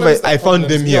like, whatever. I found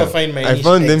them here. I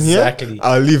found them here.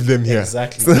 I'll leave them here.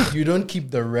 Exactly. You don't keep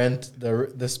the rent,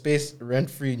 the space rent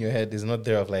free in your head is not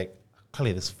there of like, call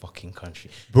it this fucking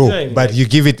country, bro. You know what I mean? But you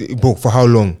give it, bro, for how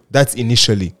long? That's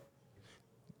initially.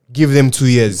 Give them 2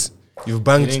 years. You've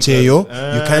banked Cheyo.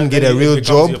 You can't get a real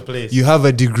job. You have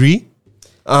a degree.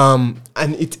 The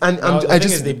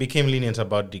thing is, they became lenient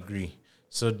about degree.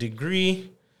 So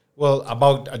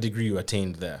about a degree you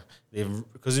attained there.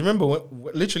 Because remember,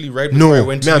 literally right before I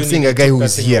went to uni, I'm saying a guy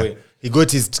who's here. Away. He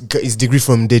got his degree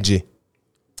from Deje.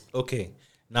 Okay.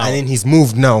 Now, and then he's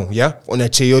moved now, on a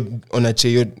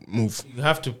Cheyo move.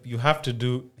 You have to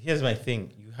do. Here's my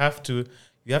thing. You have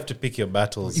to pick your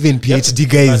battles. Even PhD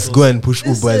guys go and push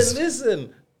Ubers.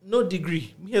 Listen. No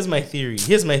degree. Here's my theory.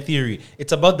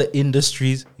 It's about the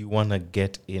industries you want to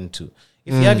get into.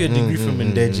 If you have your degree from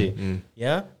Ndeje,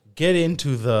 get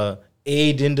into the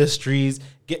aid industries.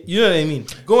 You know what I mean?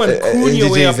 Go and coon your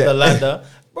way up the ladder.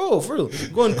 Bro, for real.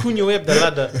 Go and coon your way up the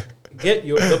ladder.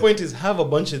 The point is, have a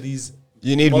bunch of these.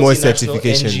 You need more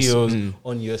certifications. NGOs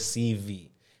on your CV.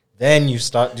 Then you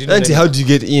start. How do you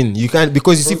get in? You can't,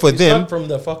 because you see, for them. Start from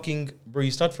the fucking. Bro,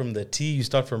 you start from the T, you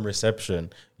start from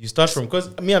reception. You start from. Because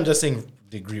I'm just saying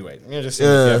degree-wise. I'm just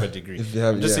saying if you have a degree.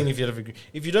 Saying if you have a degree.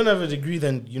 If you don't have a degree,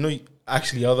 then,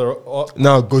 actually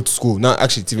now go to school. Now,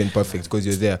 actually, it's even perfect because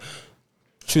you're there.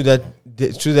 Through that,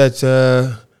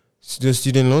 those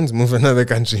student loans move to another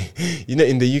country.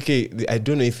 In the UK, I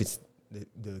don't know if it's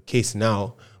the case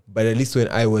now, but at least when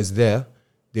I was there,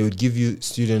 they would give you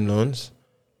student loans,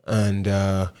 and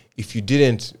if you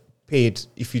didn't pay it,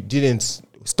 if you didn't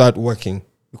start working,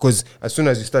 because as soon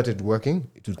as you started working,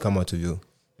 it would come out of you.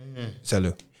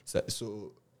 So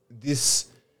this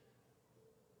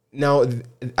now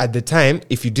at the time,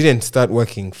 if you didn't start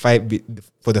working for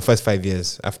the first 5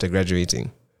 years after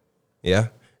graduating, they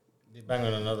bang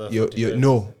on another.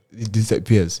 It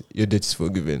disappears. Your debt is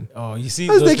forgiven. Oh, you see,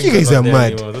 I was like, you guys are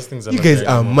mad. You guys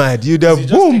are mad. You'd have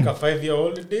boom. Take a 5-year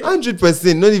holiday.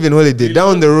 100%, not even holiday. Really?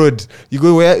 Down the road, you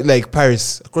go where, like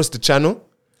Paris, across the channel,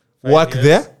 5 work years.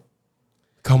 There,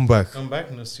 come back,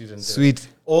 no student debt. Sweet,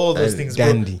 all those things.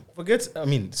 Dandy.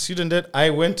 Student debt. I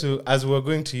went to, as we were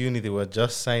going to uni, they were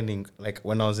just signing. Like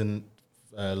when I was in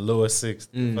lower sixth,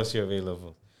 first year of A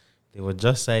level, they were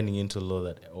just signing into law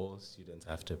that all students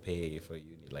have to pay for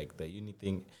uni. Like the uni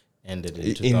thing ended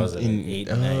in 2008,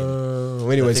 9.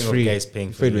 When it was free. Guys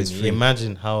paying for uni. Free.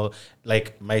 Imagine how,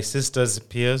 like, my sister's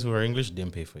peers who are English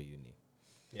didn't pay for uni.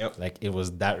 Yep. Like, it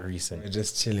was that recent. We're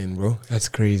just chilling, bro. That's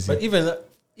crazy. But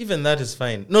even that is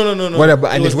fine. No. What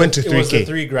about, and it went to 3K? It was at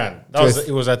 3 grand.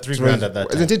 It was at 3 grand at that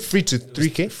time. Isn't it free to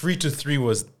 3K? Free to 3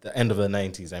 was the end of the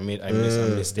 90s. I'm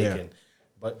mistaken. Yeah.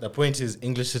 But the point is,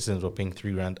 English citizens were paying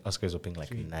 3 grand. Us guys were paying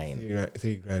like 9.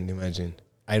 3 grand, imagine.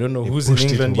 I don't know who's in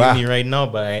England uni right now,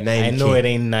 but I know it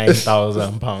ain't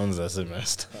 £9,000 a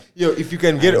semester. Yo, if you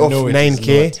can get off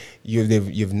 9K,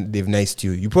 they've niced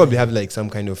you. You probably have like some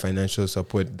kind of financial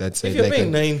support. That's if you're like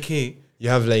paying 9K, you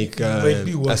have like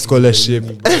a scholarship.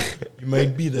 You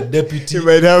might be the deputy. You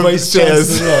might have vice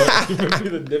chancellor. You might be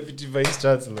the deputy vice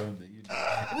chancellor of the uni.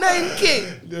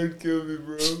 9K. Don't kill me,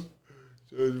 bro.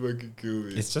 Don't fucking kill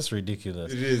me. It's just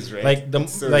ridiculous. It is, right? Like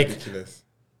ridiculous.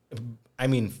 I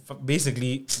mean,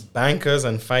 basically, bankers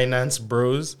and finance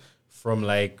bros from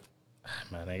I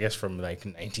guess from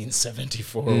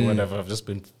 1974 or whatever have just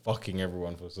been fucking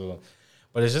everyone for so long.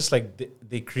 But it's just like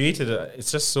they created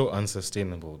it's just so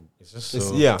unsustainable. It's just so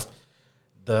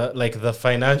the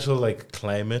financial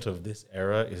climate of this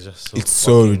era is just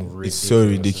so ridiculous. It's so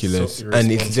ridiculous,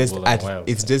 and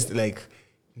it's just like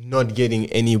not getting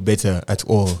any better at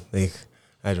all. Like,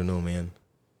 I don't know, man.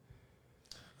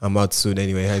 I'm out soon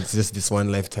anyway. It's just this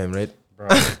one lifetime, right? Bro.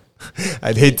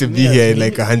 I'd hate to be here in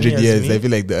 100 years. I feel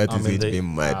like the earth is going to be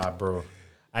mad. Bro.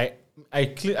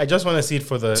 I just want to see it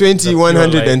for the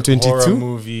 2122 horror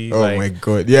movie. Oh my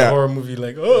god, yeah. Horror movie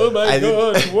oh my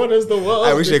god, what is the world?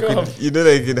 I wish I could,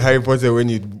 like in Harry Potter when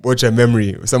you watch a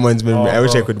memory, someone's memory. I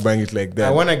wish I could bang it like that.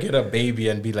 I want to get a baby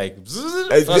and be like,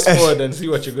 fast forward and see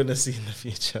what you're going to see in the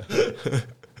future.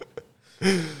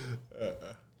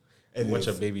 And watch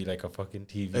a baby like a fucking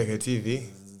TV. Like a TV?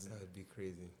 That would be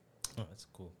crazy. Oh, that's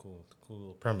cool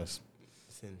premise.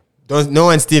 No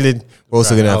one steal it. We're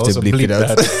also going to have to bleep it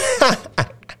out.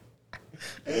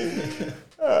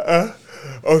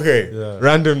 Okay. Yeah.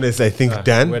 Randomness, I think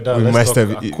done. We're done. We Let's must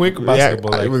have a quick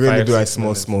basketball. We're going to do a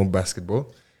small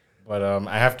basketball. But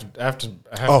I have to.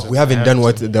 We haven't done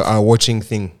our watching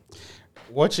thing.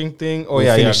 Watching thing. Oh,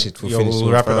 we'll finish it.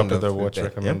 We'll wrap it up with the watch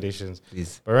recommendations. Yep.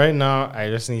 Please. But right now, I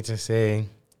just need to say,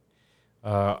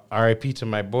 RIP to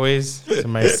my boys, to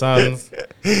my sons.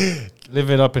 Live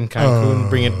it up in Cancun.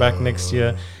 Bring it back next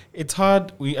year. It's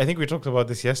hard. I think we talked about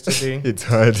this yesterday. It's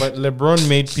hard. But LeBron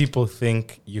made people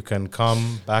think you can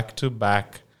come back to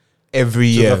back every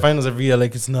year. The finals every year,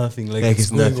 like it's nothing. Like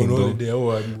it's nothing,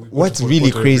 bro. What's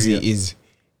really crazy is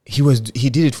he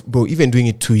did it, bro. Even doing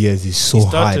it 2 years is so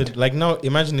hard. Like now,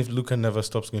 imagine if Luka never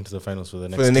stops going to the finals for the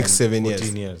next 7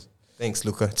 years. Thanks,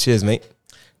 Luka. Cheers, mate.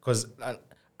 Because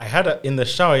I had in the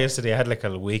shower yesterday, I had like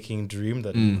a waking dream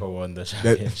that Luka won the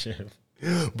championship.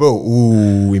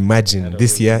 Bro, imagine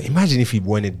this year. Imagine if he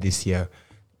won it this year.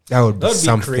 That would be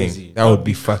something. Crazy. That would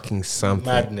be fucking something.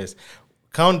 Madness.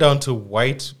 Countdown to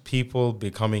white people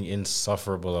becoming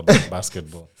insufferable about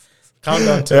basketball.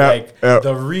 Countdown to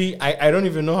I don't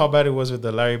even know how bad it was with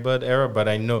the Larry Bird era, but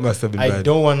I know must have been I bad.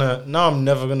 don't want to. Now I'm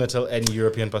never going to tell any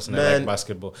European person I like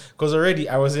basketball. Because already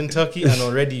I was in Turkey and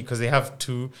already, because they have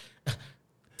two.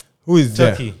 Who is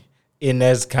Turkey? There?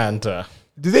 Enes Kanter.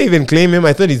 Do they even claim him?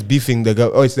 I thought he's beefing the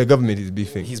government. Oh, it's the government he's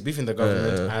beefing. He's beefing the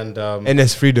government and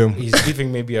NS Freedom. He's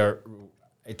beefing maybe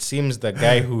it seems the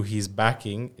guy who he's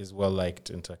backing is well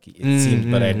liked in Turkey. It seems,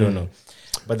 but I don't know.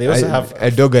 But they also have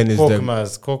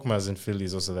Korkmaz in Philly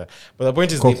is also there. But the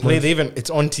point is it's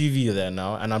on TV there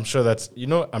now, and I'm sure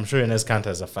I'm sure Enes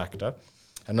Kanter is a factor.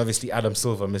 And obviously Adam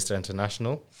Silver, Mr.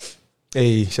 International.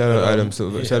 Hey, shout out Adam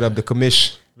Silver. Yeah. Shout out the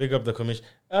commish. Big up the commish.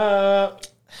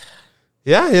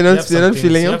 Yeah, you're not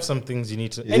feeling You have some things you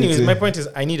need to. Anyways, my point is,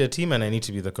 I need a team and I need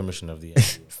to be the commissioner of the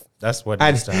NBA. That's what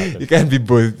needs to happen. You can't be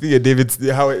both. Yeah,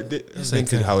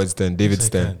 Howard's done. David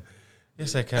Stern.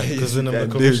 Yes, I can. Because when I'm the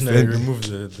commissioner, I remove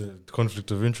the conflict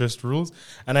of interest rules,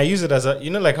 and I use it as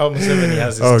like how Museveni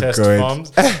has his test farms.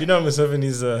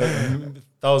 Museveni's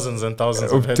thousands and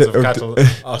thousands of heads of cattle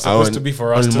are supposed to be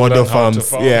for us to learn how to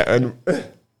farm. Yeah, and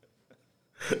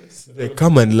they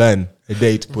come and learn. A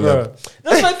date pull up.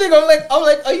 That's my thing. I'm like,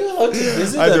 are you allowed to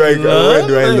visit? Where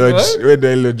do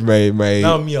I lodge my?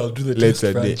 Now I'll do the test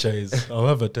franchise. I'll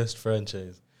have a test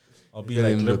franchise. I'll be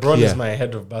like, LeBron is my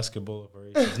head of basketball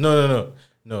operations. No,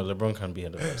 LeBron can't be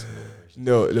head of basketball operations.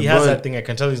 No, LeBron, he has that thing. I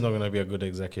can tell he's not going to be a good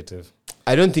executive.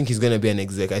 I don't think he's going to be an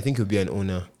exec. I think he'll be an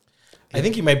owner. I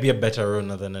think he might be a better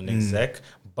owner than an exec,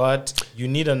 but you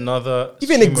need another.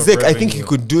 Even exec, I think he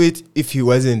could do it if he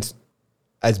wasn't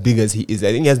as big as he is.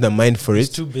 I think he has the mind for he's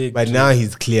it. Too big. But now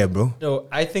he's clear, bro. No,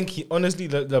 I think he honestly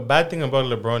the bad thing about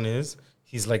LeBron is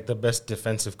he's like the best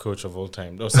defensive coach of all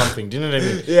time or something. Do you know what I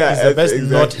mean? Yeah, he's the best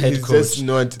not head he's coach.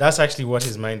 That's actually what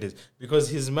his mind is, because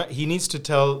he needs to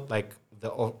tell he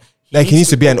needs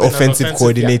to be an offensive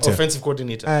coordinator. Yeah, offensive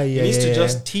coordinator. He needs to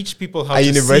just teach people how to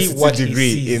university see what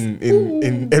degree he sees.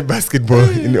 in basketball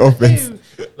in the offense.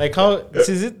 Like how this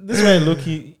is why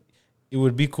Loki. It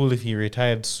would be cool if he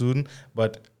retired soon,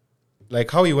 but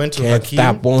like how he went to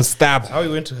Hakeem. Won't stop. How he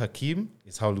went to Hakeem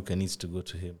is how Luka needs to go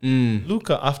to him.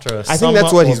 Luka after I think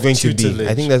that's what he's going to be.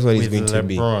 I think that's what he's going to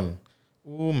be.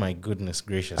 Oh my goodness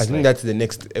gracious! I think that's the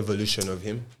next evolution of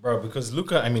him, bro. Because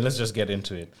Luka, let's just get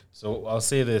into it. So I'll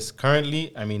say this: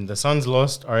 currently, the Suns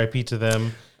lost. RIP to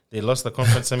them. They lost the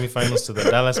conference semifinals to the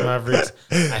Dallas Mavericks.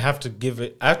 I have to give a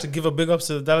big ups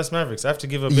to the Dallas Mavericks. I have to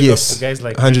give a big ups to guys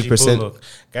like 100%. Bullock,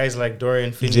 guys like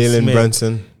Dorian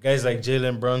Finney-Smith, guys like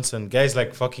Jalen Brunson, guys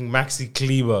like fucking Maxi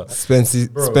Kleber,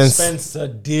 Spencer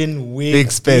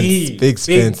Dinwiddie, big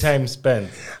time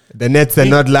Spence. The Nets are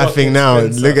not laughing now.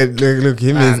 Spencer. Look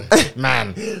him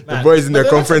man. The boys in the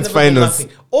conference finals.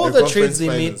 All the trades they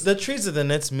made, the trades that the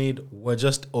Nets made were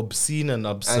just obscene and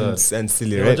absurd and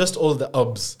silly. They were just all the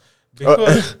ubs.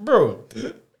 Because, bro,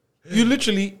 you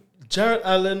literally Jared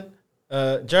Allen,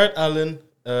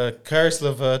 Karis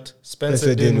LeVert,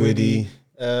 Spencer Dinwiddie.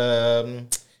 Who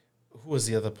was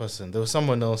the other person? There was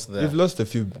someone else there. You've lost a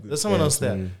few. There's someone else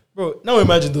there, bro. Now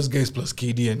imagine those guys plus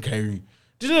KD and Kyrie.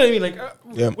 Do you know what I mean? Like,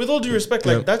 with all due respect,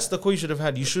 that's the call you should have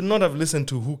had. You should not have listened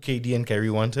to who KD and Kyrie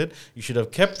wanted. You should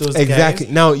have kept those exactly.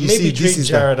 guys. Now you see, this is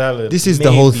Jared Allen. This is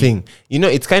the whole thing.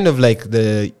 It's kind of like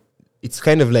the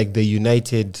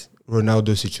United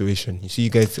Ronaldo situation. You see, you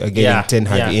guys are getting Ten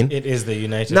Hag in. It is the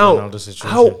United Ronaldo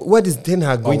situation. What is Ten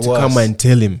Hag going to come and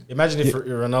tell him? Imagine if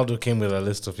Ronaldo came with a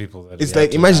list of people. It's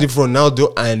like imagine if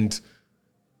Ronaldo and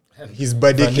his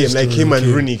buddy came, like him and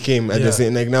Rooney came at the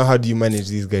same. Like now, how do you manage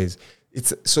these guys?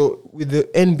 It's so with the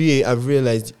NBA, I've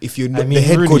realized if you the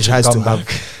head coach has to have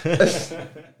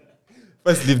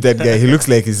First, leave that guy. He looks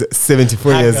like he's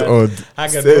 74 years old.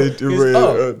 74 years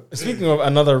old. Speaking of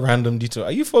another random detail,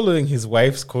 are you following his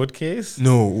wife's court case?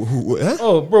 No. Huh?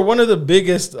 Oh, bro, one of the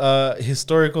biggest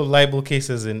historical libel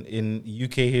cases in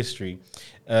UK history.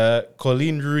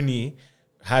 Colleen Rooney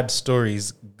had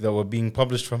stories that were being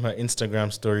published from her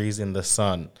Instagram stories in The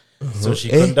Sun. So she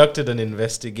conducted an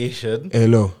investigation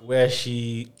where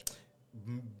she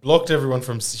blocked everyone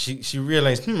from... She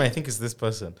realized, I think it's this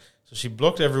person. So she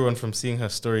blocked everyone from seeing her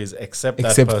stories except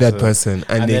that person.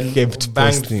 And they then kept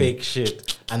banged posting fake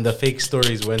shit. And the fake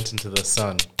stories went into The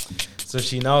Sun. So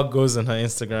she now goes on her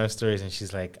Instagram stories and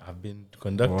she's like, I've been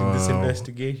conducting this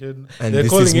investigation. And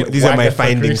these are my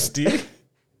findings.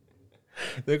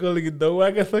 They're calling it the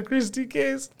Wagatha Christie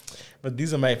case. But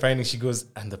these are my findings. She goes,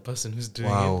 and the person who's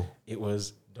doing it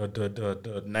was ...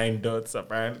 9 dots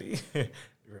apparently.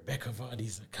 Rebecca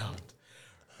Vardy's account.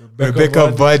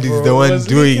 Rebecca Vardy is the one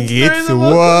doing it.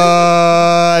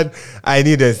 What? I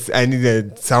need a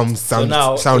sound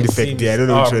effect there. I don't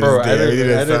know what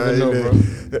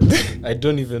I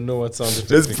don't even know what sound effect.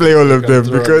 Let's play all of them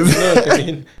because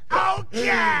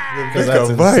Rebecca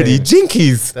Vardy,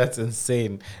 jinkies. That's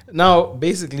insane. Now,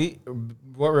 basically,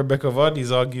 what Rebecca Vardy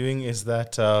is arguing is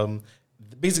that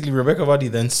Rebecca Vardy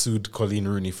then sued Colleen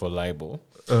Rooney for libel.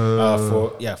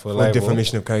 For libel.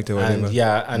 Defamation of character,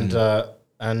 whatever.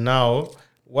 And now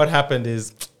what happened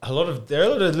is there are a lot of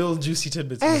little juicy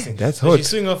tidbits missing. That's hot. She's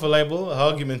suing her for libel. Her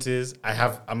argument is,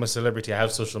 I'm a celebrity. I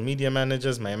have social media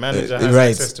managers. My manager has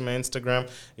access to my Instagram.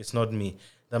 It's not me.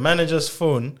 The manager's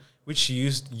phone, which she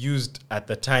used at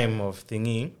the time of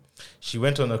thingy, she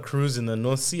went on a cruise in the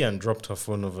North Sea and dropped her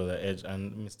phone over the edge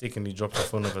and mistakenly dropped her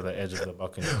phone over the edge of the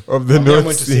balcony. Of the North Sea. I'm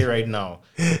going to say right now,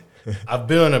 I've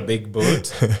been on a big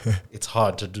boat. It's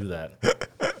hard to do that.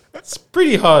 It's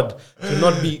pretty hard to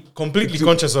not be completely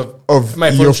conscious of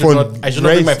my phone. I should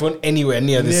not bring my phone anywhere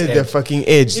near this edge. The fucking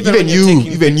edge. Even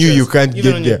you can't get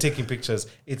there. When you're taking pictures,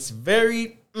 it's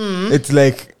very... It's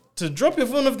like... To drop your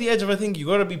phone off the edge of a thing, you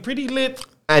got to be pretty lit.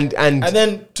 And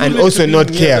then also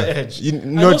not care.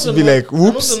 Not be like, whoops.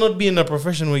 And also not be in a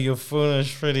profession where your phone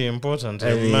is pretty important.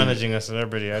 You're managing a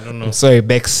celebrity. I don't know. I'm sorry,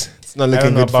 Bex. It's not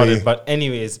looking good for you. But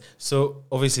anyways, so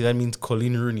obviously that means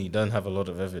Colleen Rooney doesn't have a lot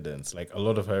of evidence. Like a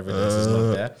lot of her evidence is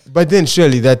not there. But then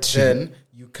surely then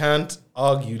you can't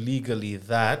argue legally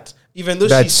that even though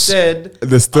she said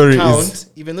the story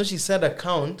even though she said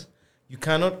account, you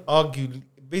cannot argue.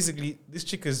 Basically, this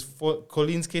chick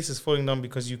Colleen's case is falling down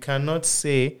because you cannot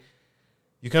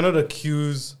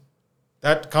accuse.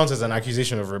 That counts as an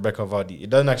accusation of Rebecca Vardy. It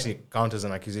doesn't actually count as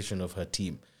an accusation of her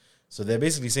team. So they're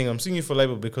basically saying, I'm suing you for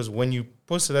libel because when you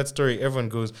posted that story, everyone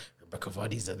goes, Rebecca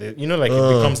Vardy's it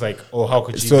becomes like, oh, how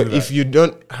could she do that?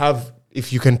 So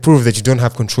if you can prove that you don't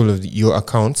have control of your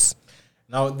accounts.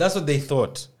 Now, that's what they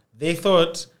thought. They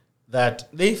thought that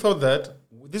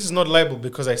this is not libel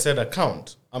because I said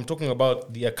account. I'm talking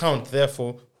about the account,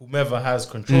 therefore, whomever has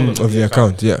control of the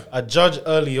account. Yeah. A judge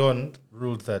early on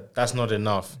ruled that that's not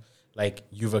enough. Like,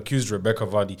 you've accused Rebecca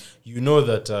Vardy. You know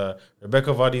that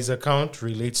Rebecca Vardy's account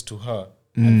relates to her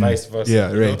and vice versa.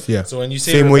 Yeah, right, yeah. So when you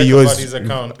say Same Rebecca way yours Vardy's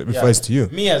account refers to you.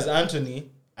 Me as Anthony,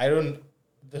 the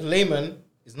layman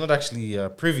is not actually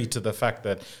privy to the fact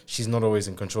that she's not always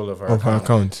in control of her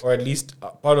account. Or at least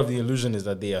part of the illusion is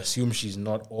that they assume she's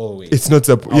not always. It's not,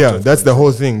 that's the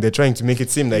whole thing. They're trying to make it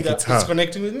seem like it's her. It's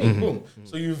connecting with me, boom.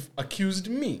 So you've accused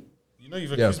me.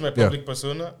 You've accused my public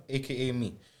persona, aka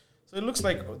me. So it looks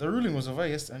like the ruling was over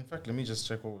yesterday. In fact, let me just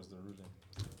check what was the ruling.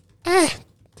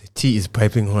 The tea is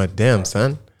piping hot. Damn,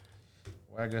 son.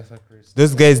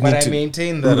 Those need guys to...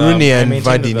 maintain that Rooney and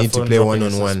Vardy need to play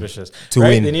one-on-one to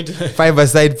win. They need to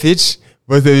 5-a-side pitch.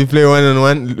 Both of you play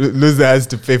one-on-one. Loser has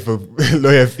to pay for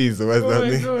lawyer fees or what's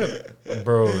that?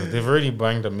 Bro, they've already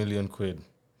banged £1 million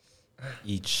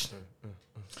each.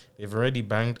 They've already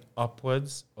banged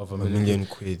upwards of £1 million.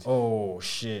 Oh,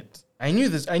 shit. I knew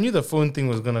the phone thing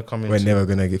was going to come in. We're never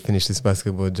going to finish this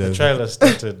basketball job. The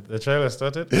trial has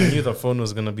started. I knew the phone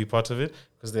was going to be part of it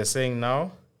because they're saying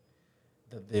now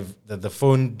that the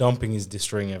phone dumping is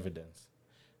destroying evidence.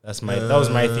 That was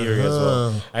my theory as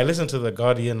well. I listened to the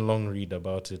Guardian long read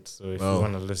about it, so if you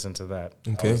want to listen to that,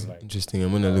 okay, interesting.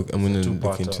 I'm gonna look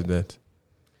into that.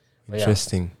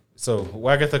 Interesting. Yeah. So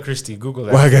Wagatha Christie, Google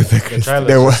that. Wagatha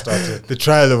Christie. The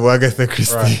trial of Wagatha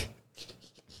Christie. Right.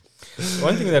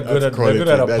 One thing they're good at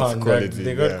a pun.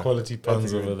 They got quality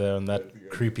puns over there on that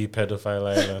creepy pedophile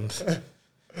island.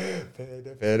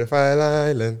 Pedophile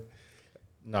island.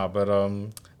 No, but all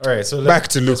right. So back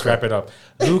to Luka. Let's wrap it up.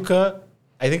 Luka,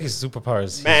 I think his superpower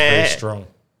is he's very strong.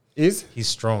 He's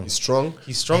strong. He's strong.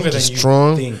 He's stronger than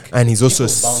you think. And he's also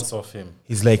bounce off him.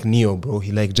 He's like Neo, bro.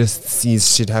 He like just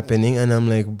sees shit happening, and I'm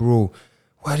like, bro,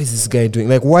 what is this guy doing?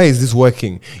 Like, why is this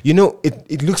working? You know,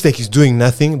 it looks like he's doing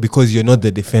nothing because you're not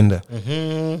the defender.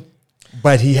 Mm-hmm.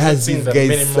 But he has these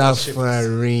guys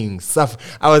suffering.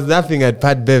 I was laughing at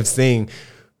Pat Bev saying,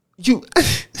 "You."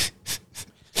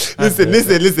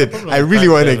 Listen. I really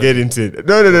want to get into it.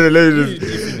 No. Let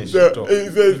me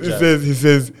just. He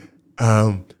says,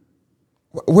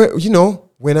 where, you know,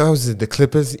 when I was at the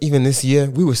Clippers, even this year,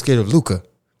 we were scared of Luka.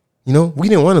 You know, we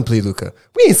didn't want to play Luka.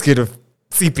 We ain't scared of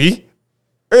CP.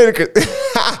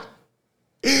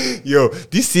 Yo,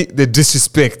 do you see the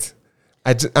disrespect?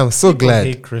 I'm so glad.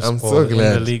 Hate Chris I'm Paul so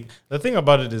glad. In the league. The thing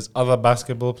about it is, other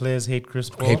basketball players hate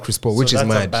Chris Paul. Which is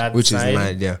mad. Which is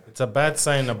mad. Yeah, it's a bad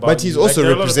sign about. But he's also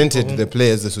represented the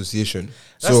Players Association.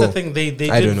 That's the thing. They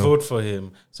did vote for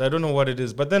him, so I don't know what it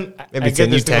is. But then maybe I it's get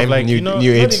a new this thing time, of like, new not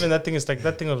age. even that thing. It's like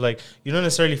that thing of like, you don't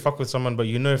necessarily fuck with someone, but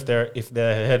you know if they're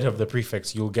head of the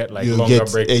prefects, you'll get like longer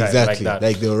break time like that.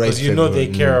 Like they'll write because you know they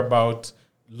care about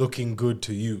looking good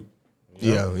to you.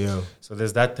 Yeah. So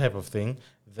there's that type of thing.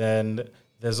 Then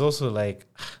there's also like,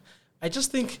 I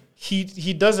just think he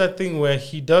does that thing where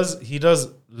he does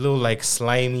little like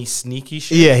slimy, sneaky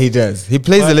shit. Yeah, he does. He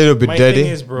plays a little bit dirty.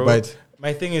 Thing is, bro, but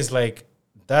my thing is like,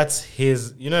 that's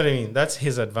his, you know what I mean? That's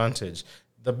his advantage.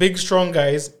 The big, strong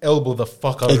guys elbow the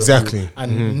fuck out of you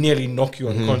and nearly knock you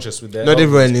unconscious with their Not elbows.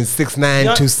 everyone is 6'9",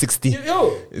 260.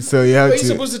 Yo, so you have to. You're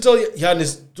supposed to tell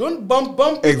Giannis, don't bump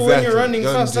people when you're running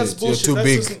fast. That's bullshit. You're too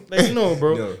big. Just, like, no,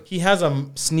 bro. No. He has a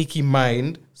sneaky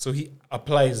mind, so he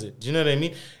applies it. Do you know what I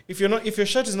mean? If your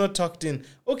shot is not tucked in,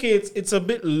 okay, it's a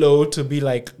bit low to be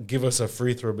like, give us a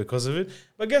free throw because of it.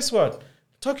 But guess what?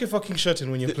 Tuck your fucking shot in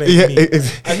when you're playing me.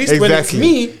 At least when it's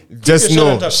me, just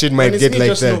know shit might get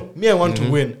like that. Me, I want to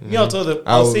win. Me, I'll tell them.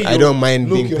 I'll say, I don't mind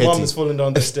being your petty. mom is falling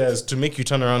down the stairs to make you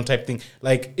turn around type thing.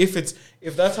 Like if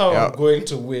that's how I'm going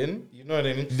to win, you know what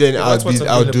I mean? Then I'll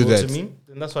do that. To me,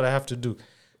 then that's what I have to do.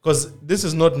 Because this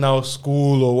is not now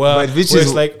school or what. Where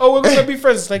it's like, oh, we're gonna be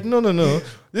friends. It's like, no.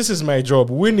 This is my job.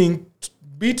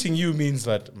 Beating you means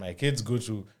that my kids go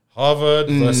to Harvard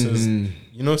versus,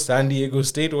 San Diego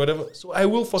State or whatever. So I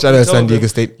will fucking shout out San Diego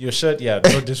State. Your shirt,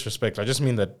 no disrespect. I just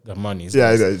mean that the money's. Yeah,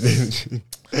 I know.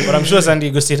 But I'm sure San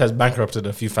Diego State has bankrupted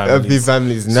a few families.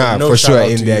 So for sure.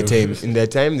 In their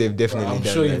time, they've definitely I'm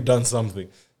done sure that. you've done something.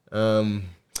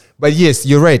 But yes,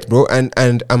 you're right, bro.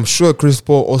 And I'm sure Chris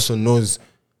Paul also knows.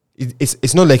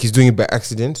 It's not like he's doing it by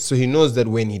accident. So he knows that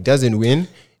when he doesn't win,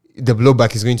 the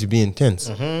blowback is going to be intense,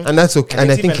 and that's okay.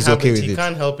 And I think he's okay with it. He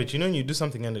can't help it. You know, when you do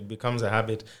something and it becomes a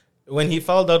habit. When he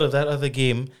fouled out of that other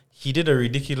game, he did a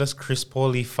ridiculous Chris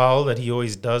Paul-y foul that he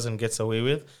always does and gets away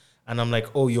with. And I'm like,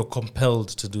 oh, you're compelled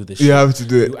to do this. You have to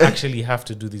do it. You actually have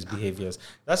to do these behaviors.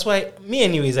 That's why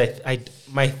anyways,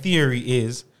 my theory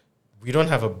is we don't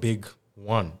have a big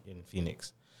one in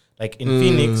Phoenix. Like in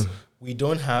Phoenix, we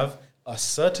don't have a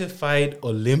certified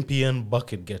Olympian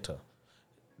bucket getter.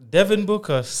 Devin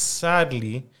Booker,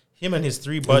 sadly, him and his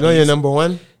three buddies. He's not your number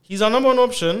one? He's our number one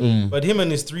option, but him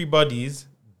and his three buddies,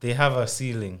 they have a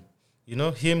ceiling. You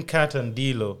know, him, Kat, and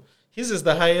D'Lo. His is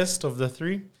the highest of the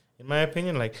three, in my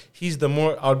opinion. Like, he's the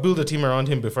more... I'll build a team around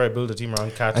him before I build a team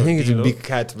around Kat. I think it would be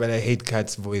Kat, but I hate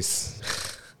Kat's voice.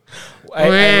 I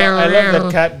love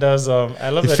that Kat does... I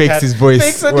love that Kat... fakes his voice.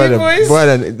 Fakes a deep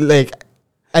voice. Like...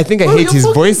 I think I hate his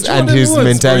voice and his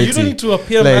mentality. You don't need to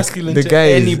appear masculine to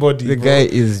anybody. The guy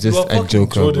is just a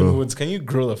joker, Jordan bro. Woods. Can you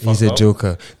grow the fuck He's a up?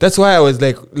 joker. That's why I was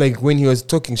like when he was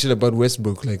talking shit about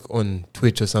Westbrook, like on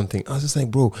Twitch or something. I was just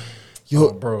like, bro,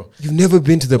 you've never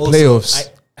been to the playoffs.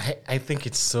 I think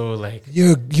it's so like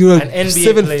you're an NBA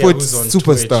 7 foot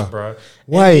superstar, Twitch, bro.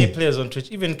 Why? NBA players on Twitch,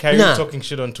 even Kyrie talking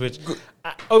shit on Twitch.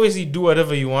 Obviously, do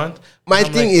whatever you want. My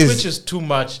thing is Twitch is too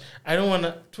much. I don't want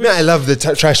to. No, I love the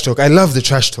trash talk. I love the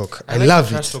trash talk. I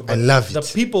love it. I love it. The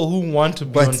people who want to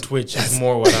be on Twitch is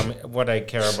more what I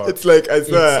care about. It's like I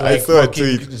saw a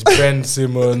tweet. It's Ben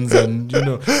Simmons and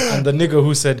and the nigga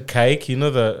who said kike. You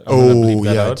know the.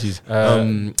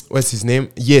 What's his name?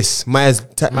 Yes, Myers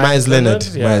Leonard.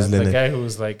 Yeah, Myers Leonard. The guy who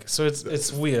was like. So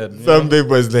it's weird. Some people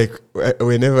was like,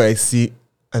 whenever I see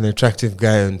an attractive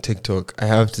guy on TikTok, I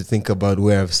have to think about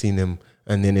where I've seen him,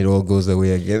 and then it all goes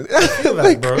away again. I feel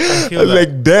that, bro. I feel that.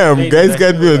 Like, damn, guys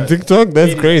can't be on TikTok?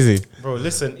 That's crazy. Bro,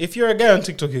 listen, if you're a guy on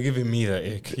TikTok, you're giving me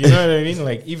the ick. You know what I mean?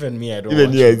 Like, even me, I don't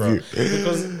want you, bro.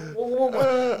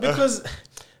 Because,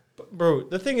 bro,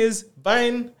 the thing is,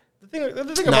 buying... The thing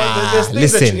about there's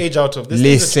things that you age out of.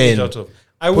 Listen.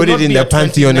 I would put it in the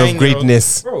pantheon of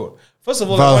greatness. Bro, First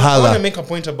of all, Valhalla. I want to make a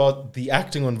point about the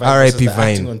acting on Vine versus R.I.P. the Vine.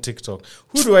 acting on TikTok.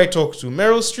 Who do I talk to?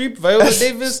 Meryl Streep, Viola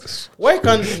Davis? Why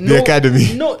can't The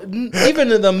Academy. No,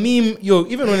 even in the meme,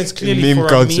 even when it's clearly Meme for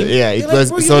culture, a meme, yeah, you're it's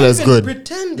bro, not you're as even good.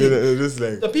 Pretending. Just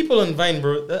like The people on Vine,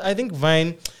 bro. I think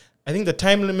the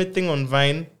time limit thing on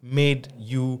Vine made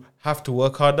you have to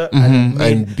work harder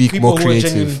and be people more who creative.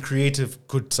 are genuinely creative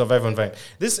could survive on Vine.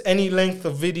 This any length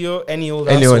of video,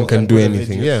 anyone can do put a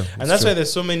anything. video. Yeah, and that's why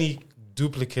there's so many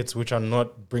duplicates which are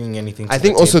not bringing anything. To I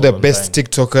think the also the table on best Vine.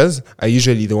 TikTokers are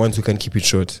usually the ones who can keep it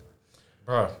short.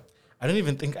 Bro, I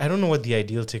don't know what the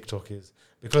ideal TikTok is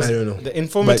because I don't know. the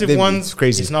informative But ones it's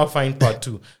crazy. is now Find Part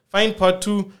 2. Find Part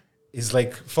 2 is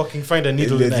like fucking find a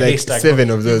needle in There's a like haystack. 7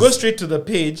 bro. of You go those. straight to the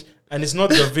page and it's not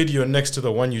the video next to the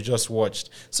one you just watched.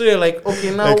 So you're like,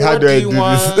 okay, now Like, how what do do I you do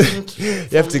want? this?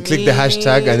 You have to from click the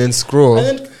hashtag me? and then scroll.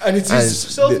 And it's And his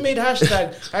self-made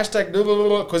hashtag blah, blah, blah,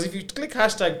 blah. Because if you click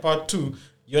hashtag part 2,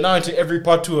 you're now into every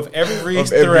part 2 of every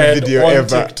thread video on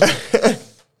ever. TikTok.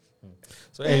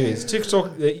 So anyways,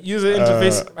 TikTok, the user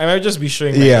interface, I might just be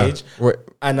showing my age.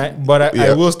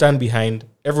 I will stand behind.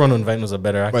 Everyone on Vine was a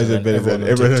better actor Why is it than better everyone, than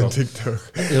on, everyone TikTok. on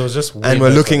TikTok? It was just way And we're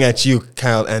better. looking at you,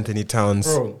 Kyle Anthony Towns.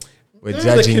 Bro, We're remember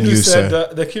judging the kid who you, said,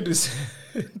 sir. the kid who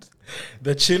said,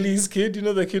 the Chili's kid,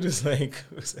 the kid who's like,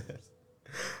 who says,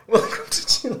 welcome to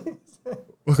Chili's.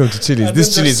 Welcome to Chili's. And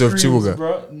This then Chili's the of screams, Chibuga.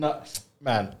 bro. Nah,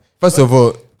 man. First of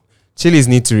all, Chili's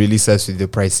need to release us with the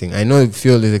pricing. I know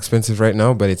fuel is expensive right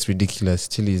now, but it's ridiculous.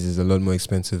 Chili's is a lot more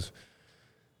expensive.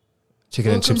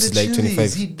 Chicken and chips is like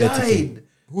 25. He 30. died.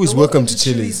 Who is The welcome to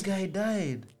Chili's? guy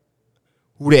died.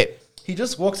 Who that? He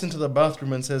just walks into the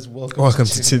bathroom and says, welcome Welcome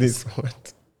to Chili's.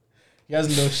 What? He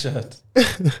has no shirt.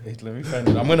 Wait, let me find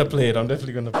it. I'm going to play it. I'm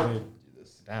definitely going to play it.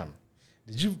 Damn.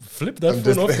 Did you flip that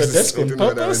phone off the desk on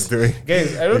purpose?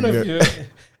 Guys, I don't know if you...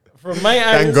 From my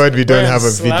eyes... Thank God we don't Brian have a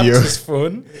slapped video. his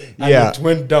phone and Yeah. it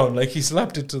went down. Like he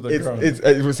slapped it to the ground.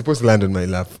 It was supposed to land on my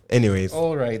lap. Anyways.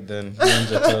 All right then,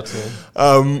 Ninja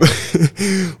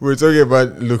Turtle. We're talking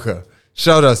about Luka.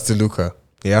 Shout outs to Luka.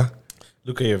 Yeah?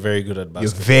 Luka, you're very good at You're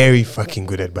basketball. very fucking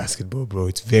good at basketball, bro.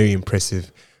 It's very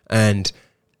impressive. And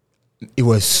it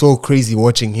was so crazy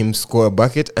watching him score a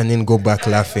bucket and then go back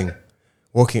laughing.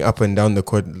 Walking up and down the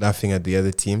court laughing at the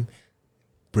other team.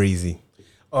 Brazy.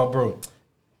 Oh, bro.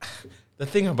 The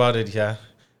thing about it, yeah,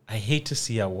 I hate to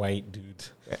see a white dude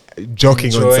Joking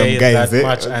on some enjoy guys. that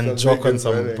much and joke on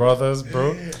some brothers,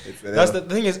 bro. That's That's the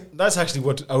thing is, that's actually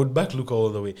what I would back Luka all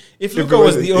the way. If Luka Luka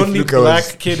was was- the if only Luka black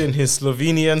was- kid in his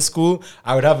Slovenian school,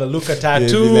 I would have a Luka Yeah,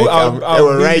 tattoo. be like, I would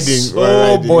we're be riding. so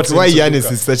We're riding. bought It's why into Giannis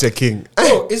Luka. is such a king.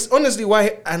 Oh, it's honestly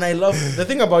why, and I love the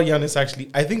thing about Giannis. Actually,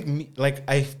 I think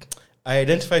I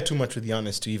identify too much with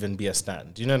Giannis to even be a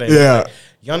stan. Do you know what I mean? Yeah. Like,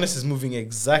 Giannis is moving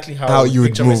exactly how, How I you would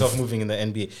picture move. myself moving in the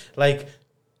NBA. Like,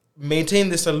 maintain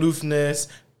this aloofness,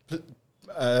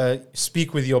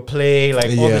 speak with your play, like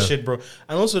all Yeah. the shit, bro.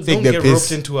 And also Take don't the get piss.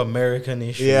 roped into American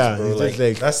issues, Yeah, bro. it's Like, just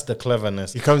like- that's the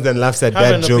cleverness. He comes and laughs at Have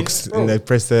dad an jokes opinion- in bro. the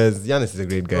pressers. Giannis is a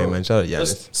great guy, Bro, man. Shout out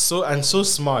Giannis. Just so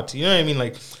smart. You know what I mean?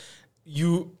 Like,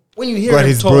 when you hear Got him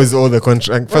his talk, bros all the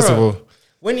contract. First of Bro. all,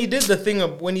 when he did the thing,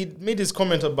 when he made his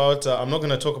comment about, I'm not going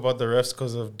to talk about the refs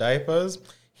because of diapers,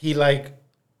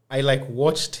 I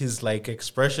watched his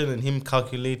expression and him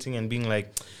calculating and being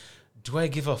like, do I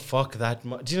give a fuck that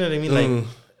much? Do you know what I mean?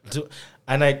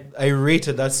 And I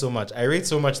rated that so much. I rate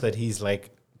so much that he's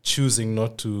choosing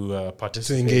not to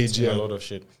participate engage, in yeah. a lot of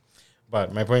shit.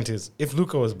 But my point is, if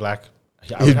Luka was black, I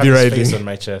He'd would have be his riding. face on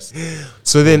my chest.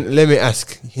 so then let me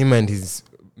ask him and his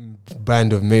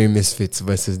band of merry misfits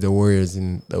versus the Warriors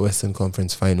in the Western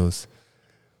Conference Finals.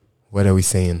 What are we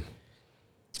saying?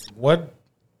 What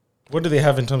do they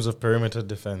have in terms of perimeter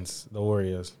defense, the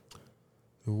Warriors?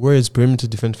 The Warriors perimeter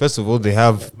defense. First of all, they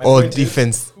have My all point is,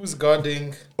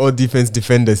 defense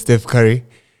defender Steph Curry.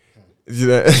 You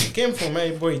know, He came for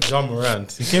my boy John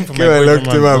Morant. He came for Came my and boy locked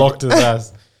John him Morant, up. blocked his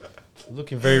ass.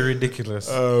 Looking very ridiculous.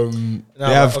 they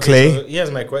have Clay. So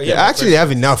here's my question. They actually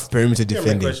have enough perimeter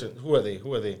defending. Question. Who are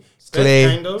they? Steph, Clay,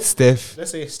 kind of? Steph,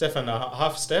 Let's say Steph and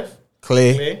half Steph.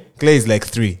 Clay. Clay is like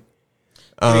 3.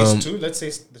 Clay 2. Let's say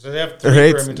so they have 3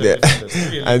 Right, perimeter yeah. defenders.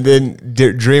 Three And then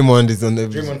Draymond is on the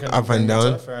Draymond can up do and perimeter,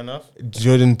 down. Fair enough.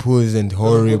 Jordan Poole isn't Does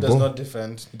horrible. not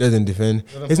defend. He doesn't defend.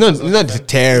 Jordan He's Poole not. does He's not defend.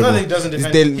 terrible. It's not that he doesn't It's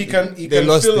defend. they- He they can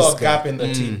lost fill this a guy. gap in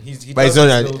the team. He But he's does not.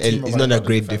 his little team He's of not a another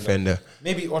great defender.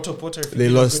 Maybe Otto Porter. If he They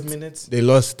gives him lost. good minutes. They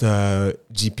lost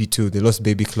GP2. They lost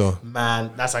Baby Claw.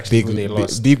 Man, that's actually who they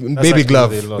lost. Baby That's actually who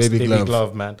Glove. they lost. Baby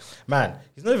Glove. Man,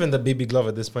 he's not even the Baby Glove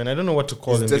at this point. I don't know what to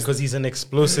call He's him just- because he's an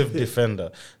explosive defender.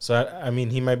 So I mean,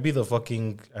 he might be the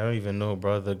fucking, I don't even know,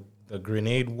 bro. The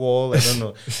grenade wall. I don't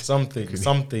know.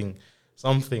 Something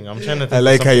something. I'm trying to think. I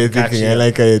like how you're catchier. thinking. I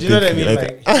like how you're Do you know thinking. what I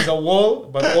mean? Like, he's a wall,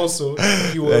 but also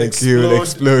he will Like, he will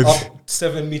explode. up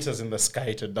 7 meters in the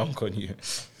sky to dunk on you.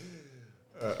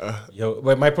 Yo,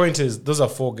 but my point is, those are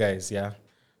 4 guys, yeah?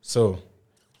 So,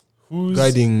 who's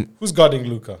guarding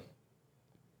Luka?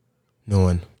 No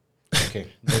one. Okay,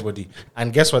 nobody.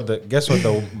 And guess what the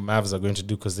Mavs are going to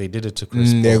do, because they did it to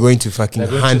Chris Paul. They're going to fucking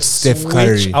hunt Steph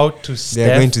Curry. Out to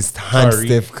They're going to hunt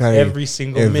Steph Curry every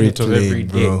single minute of every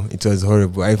day. Bro, it was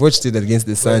horrible. I watched it against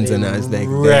the Suns and I was like,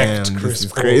 damn, this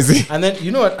is Paul. crazy. And then,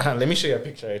 you know what? Let me show you a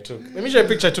picture I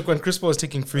took. When Chris Paul was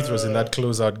taking free throws in that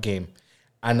closeout game.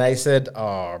 And I said,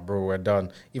 "Oh, bro, we're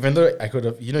done." Even though I could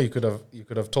have, you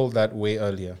could have told that way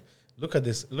earlier. Look at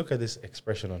this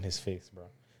expression on his face, bro.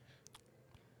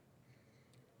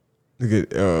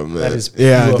 Look at, oh man, that is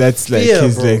that's fear, like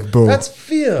he's bro. like, bro, that's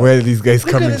fear. Where are these guys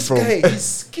Look coming at this from? Guy. He's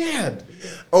scared.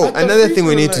 Oh, At the another free thing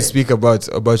we throw need to line. speak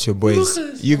about your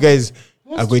boys. You guys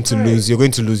are going to lose. You're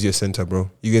going to lose your center,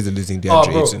 bro. You guys are losing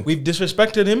DeAndre Ayton. We've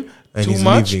disrespected him And too he's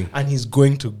much, leaving. and he's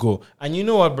going to go. And you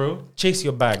know what, bro? Chase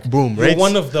your bag. Boom, You're right?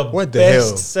 one of the What the best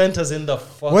hell? centers in the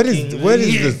fucking What is the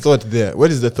league. thought there? What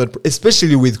is the thought?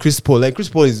 Especially with Chris Paul. Like Chris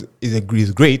Paul is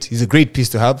great. He's a great piece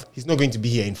to have. He's not going to be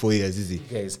here in 4 years, is he?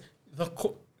 Guys,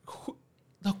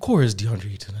 the core is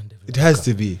DeAndre Ayton and Devin It has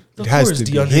to be. The It has core is to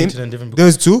be DeAndre him. Ayton and Devin Booker.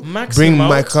 Those two. Max Bring him out.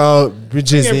 Michael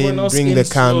Bridges everyone in. else Bring in the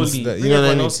cams. slowly. You Bring know what I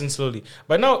everyone mean? else in slowly.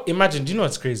 But now, imagine. Do you know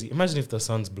what's crazy? Imagine if the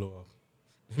Suns blow up.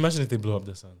 Imagine if they blow up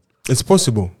the Suns. It's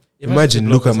possible. Imagine Imagine if they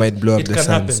blow up Luka the might Suns. blow up It the can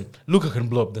Suns. happen. Luka can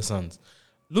blow up the Suns.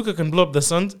 Luka can blow up the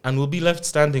Suns, and we'll be left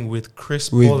standing with Chris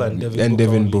Paul and Devin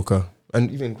Booker. only. Booker.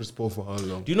 And even Chris Paul for how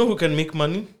long? Do you know who can make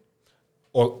money?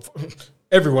 Or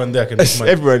everyone there can make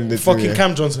money. Everyone in the team, Fucking yeah.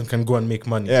 Cam Johnson can go and make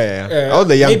money. Yeah. All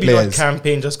the young maybe players. not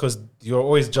campaign, just because you're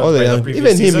always judged All the by young- the previous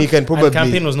even him, season. he can probably- And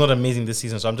campaign was not amazing this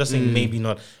season, so I'm just saying maybe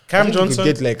not. Cam think he could Johnson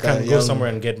get like a can go young- somewhere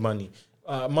and get money.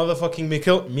 Motherfucking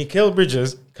Mikal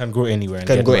Bridges can go anywhere. And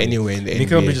Can get go money. anywhere in the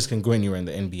Mikal NBA. Bridges can go anywhere in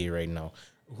the NBA right now.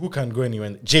 Who can go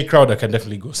anywhere? Jay Crowder can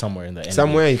definitely go somewhere in the NBA.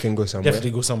 Somewhere you can go somewhere.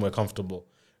 Definitely go somewhere comfortable.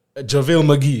 JaVale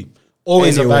McGee,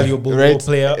 always Anyway, a valuable right? role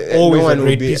player, No always one a will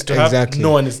great be- piece to have. exactly.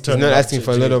 No one is He's turning not down asking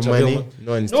for a lot of JaVale money. McGee.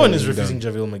 No one is No one is turning him refusing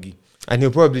down. JaVale McGee. And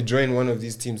he'll probably join one of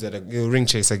these teams that are ring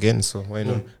chase again. So why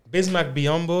not? Bismack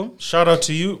Biyombo, shout out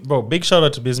to you, bro. Big shout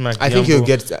out to Bismack. I think he'll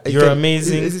get. You're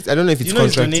amazing. I don't know if it's You know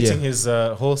he's contract donating here. his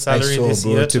whole salary saw, this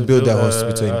bro, year to build a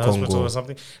hospital in hospital Congo. or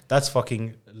something. That's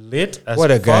fucking lit. As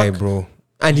What a guy, fuck. bro!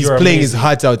 And he's You're playing his amazing.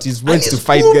 heart out. He's And wants to he's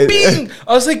fight. whooping.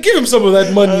 I was like, give him some of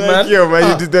that money, man. Yo,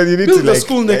 man, you did that. You need Build to the like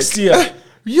school next year.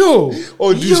 Yo,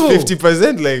 Oh, do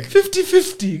 50%, like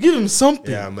 50-50. Give him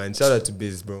something. yeah, man. Shout out to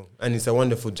Biz, bro, and it's a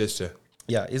wonderful gesture.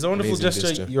 Yeah, it's a wonderful Amazing gesture.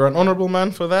 gesture. You're an honorable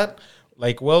man for that.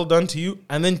 Like, well done to you.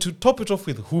 And then to top it off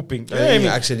with hooping. You know what I you're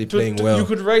mean? actually playing well. You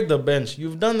could ride the bench.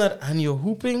 You've done that and you're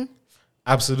hooping.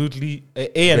 Absolutely.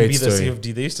 A and Great B the story. C of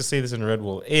D. They used to say this in Red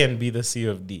Wall. A and B the C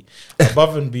of D.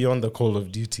 Above and beyond the Call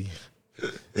of Duty.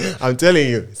 I'm telling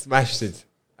you, smashed it.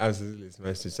 Absolutely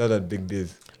smashed it. Shout out Big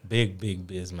Biz. Big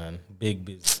biz, man. Big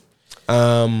biz. All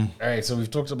All right, so we've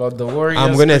talked about the Warriors.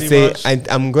 I'm gonna pretty say much.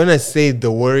 I'm gonna say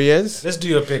the Warriors. Let's do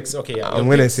your picks. Okay, yeah. I'm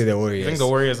your gonna picks. say the You Warriors. think the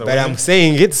Warriors are But I'm winning?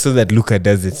 saying it so that Luka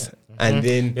does it, and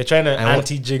then You're trying to I want-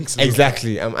 anti-jinx.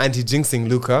 exactly. I'm anti-jinxing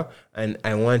Luka, and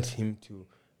I want him to.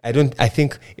 I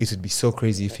think it would be so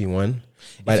crazy if he won.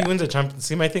 If But he wins the champion,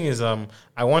 see, my thing is,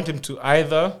 I want him to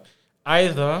either, I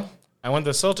want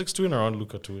the Celtics to win or I want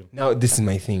Luka to win. now this is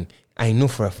my thing. I know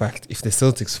for a fact if the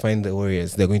Celtics find the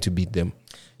Warriors, they're going to beat them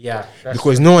Yeah,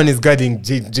 because no one is guarding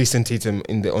Jason Tatum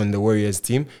on the Warriors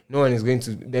team. No one is going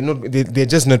to. They're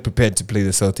just not prepared to play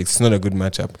the Celtics. It's not a good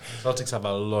matchup. Celtics have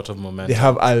a lot of They momentum.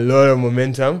 have a lot of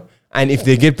momentum, and if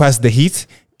they get past the Heat,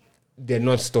 they're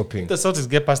not stopping. If the Celtics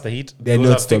get past the Heat, They're they'll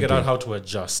not have figured stopping. out how to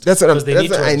adjust. That's what I'm- Because they that's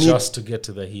need to what I need. adjust to get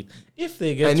to the Heat. If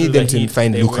they get I to need the them to Heat,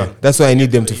 find they Luka. win. That's why I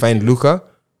need them Get to the find Heat. Luka,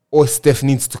 or Steph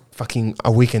needs to fucking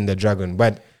awaken the dragon.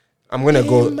 But I'm gonna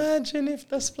go Imagine if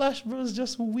the Splash Bros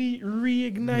just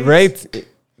reignite. right.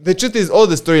 The truth is, all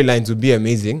the storylines would be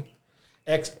amazing.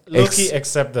 Loki,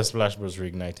 except the Splash Bros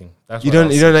reigniting. That's You what I'll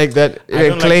don't say. like that? I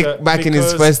don't Clay like that back in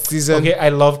his because- first season. Okay, I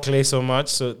love Clay so much,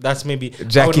 so that's maybe I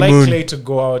Jackie would like Moon. Clay to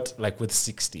go out like with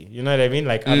 60. You know what I mean?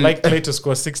 Like I'd like Clay to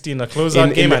score 60 in a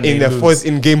closeout game and in they the lose. fourth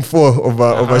in game 4 of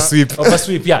a sweep. Of a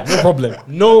sweep, yeah, no problem.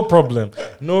 No problem.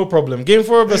 No problem. Game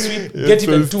 4 of a sweep, get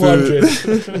even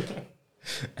 200.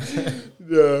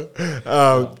 Yeah.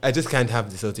 I just can't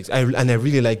have the Celtics. I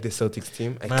really like the Celtics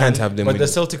team. I can't have them. But the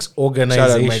winning. Celtics Shout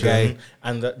out organization my guy.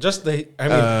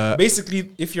 and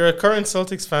basically, if you're a current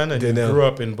Celtics fan and you They know. grew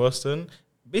up in Boston,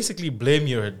 basically blame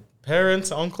your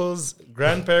parents, uncles,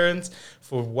 grandparents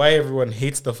for why everyone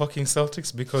hates the fucking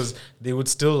Celtics, because they would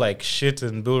still like shit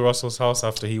in Bill Russell's house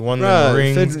after he won the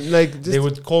rings. They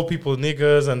would call people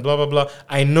niggers and blah blah blah.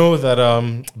 I know that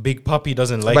Big Papi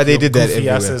doesn't like, but they did that goofy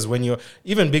everywhere. asses when you're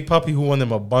even Big Papi, who won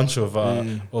them a bunch of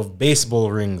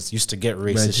baseball rings, used to get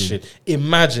racist shit.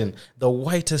 Imagine the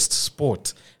whitest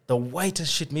sport. The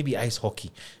whitest shit, maybe ice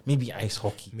hockey. Maybe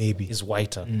is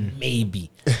whiter. Maybe.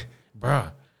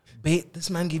 Bruh. This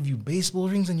man gave you baseball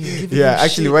rings and you give him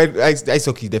actually, shit. white ice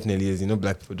hockey definitely is. You know,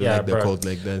 black people don't like the cold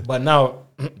like that. But now,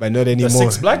 but not anymore.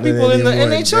 the 6 black people in the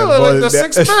NHL are like the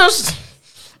 6 best.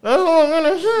 That's all I'm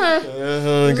gonna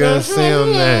say.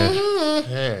 On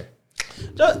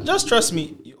that. Just trust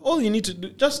me. All you need to do,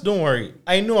 just don't worry.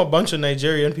 I know a bunch of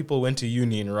Nigerian people went to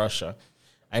uni in Russia.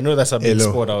 I know that's a big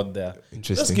sport out there.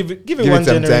 Interesting. Just give it one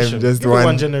generation. Just give it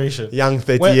one generation. Young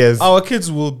 30 years. Our kids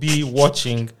will be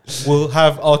watching.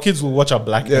 Our kids will watch a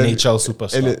black NHL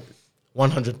superstar.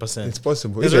 100%. It's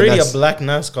possible. There's already a black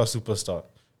NASCAR superstar.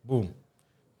 Boom.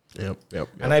 Yep.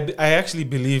 And I actually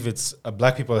believe it's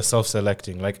black people are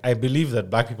self-selecting. Like, I believe that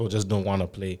black people just don't want to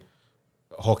play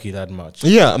hockey that much.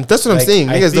 Yeah, that's what I'm saying.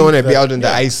 Niggas don't want to be out on the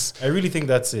ice. I really think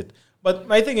that's it. But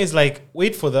my thing is, like,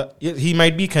 wait for the. He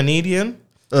might be Canadian.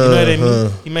 You know what I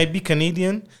mean? He might be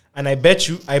Canadian, and I bet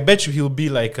you he'll be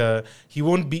like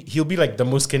he'll be like the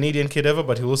most Canadian kid ever,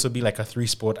 but he'll also be like a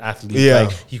 3-sport athlete. Yeah.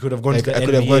 Like, he could have gone to the NBA. I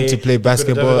could have gone to play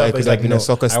basketball. I could have been a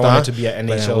soccer star. I wanted to be an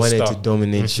NHL star. I wanted to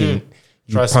dominate you.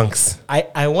 You punks.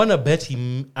 I want to bet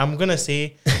him. I'm going to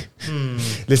say,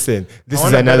 Listen, this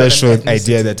is another short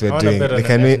idea that we're doing.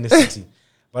 Ethnicity.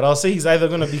 But I'll say he's either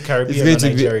going to be Caribbean or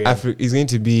Nigerian. He's going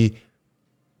to be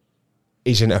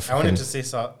Asian African. I wanted to say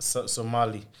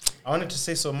Somali. I wanted to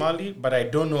say Somali, but I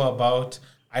don't know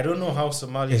how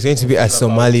Somali. It's going to be a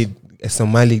Somali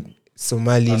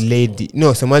lady.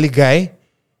 No, Somali guy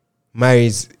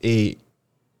marries a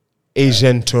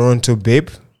Asian Toronto babe.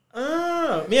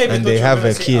 And they have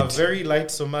a kid. A very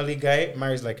light Somali guy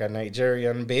marries like a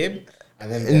Nigerian babe,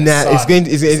 and then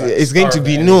it's going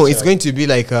to be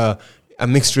like a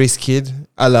mixed race kid,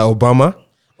 a la Obama.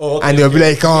 Oh, okay, and they'll be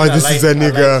like, "Oh, this is a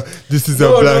nigga. This is a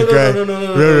black guy."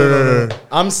 No.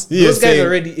 Those guys are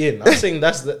already in. I'm saying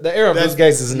that's the era of those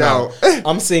guys is now.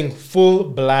 I'm saying full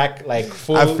black, like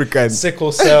full African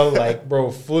sickle cell, like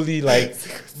bro, fully like,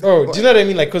 bro. Do you know what I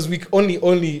mean? Like, because we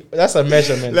only that's a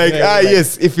measurement. Like, you know what I mean?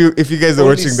 Yes. If you guys are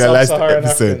watching the last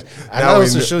episode, and that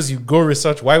also shows you go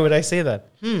research. Why would I say that?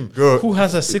 Who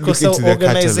has a sickle cell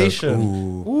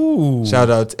organization? Ooh.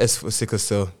 Shout out S for sickle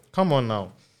cell. Come on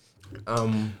now.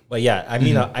 But yeah, I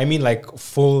mean like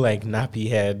full like nappy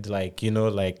head, like, you know,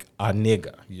 like a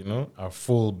nigger, you know, a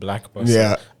full black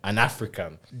person, an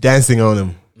African dancing on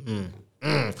him,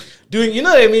 doing, you know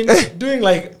what I mean, doing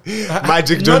like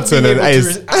Magic Johnson and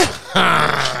ice.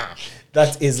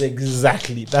 That's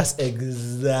exactly what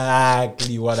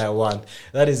I want.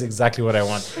 That is exactly what I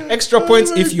want. Extra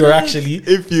points if you're actually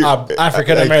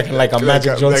African American, like a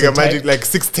Magic Johnson, like a Magic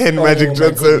 6'10" Magic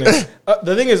Johnson.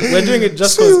 The thing is, we're doing it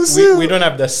just because we don't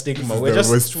have the stigma. We're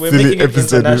making it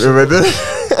international.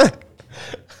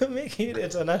 Making it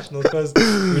international because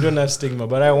we don't have stigma.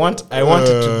 But I want it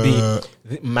to be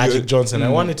Magic Johnson. I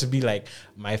want it to be like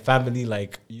my family,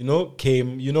 like, you know,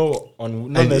 came, you know,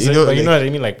 on not necessarily, but you know what I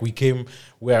mean. Like, we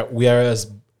are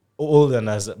as old and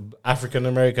as African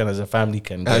American as a family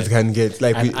can get.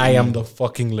 Like, and I am the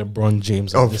fucking LeBron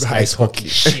James of this ice hockey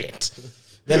shit.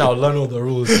 Then I'll learn all the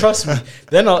rules. Trust me.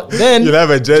 Then you'll have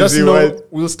a jersey.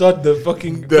 We'll start the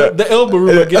fucking the elbow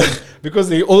room again,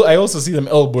 because I also see them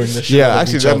elbowing the shit. Yeah,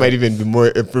 actually, that might even be more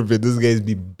appropriate. Those guys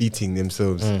be beating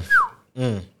themselves.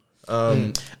 And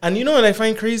you know what I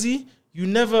find crazy? You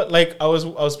never, like, I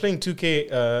was playing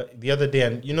 2K the other day,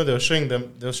 and you know they were showing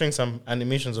some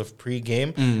animations of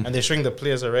pre-game, and they're showing the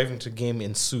players arriving to game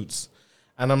in suits,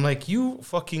 and I'm like, you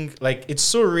fucking, like, it's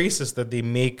so racist that they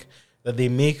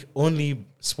make only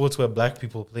sports where black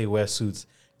people play wear suits.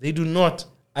 They do not.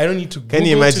 I don't need to Google. Can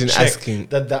you imagine to check asking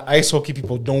that the ice hockey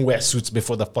people don't wear suits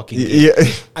before the fucking game? Yeah.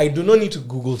 I do not need to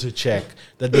Google to check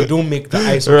that they don't make the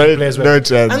ice hockey players wear. No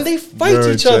chance. And they fight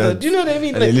each other. Do you know what I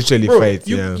mean? And like, they literally fight.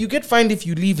 You get fined if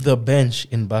you leave the bench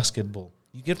in basketball.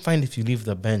 You get fined if you leave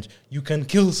the bench. You can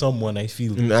kill someone, I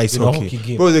feel, in ice hockey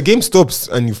game. Bro, the game stops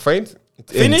and you fight.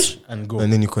 Finish and go.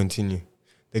 And then you continue.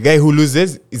 The guy who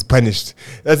loses is punished.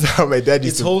 That's how my dad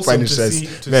used to punish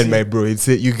us. Man, my bro, it's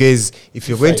you guys, if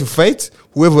you're going to fight,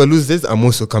 whoever loses, I'm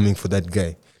also coming for that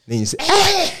guy. Then you say,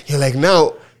 you're like,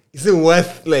 now, is it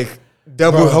worth like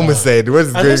double homicide?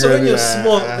 What's going on? And when you're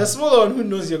small, the smaller one who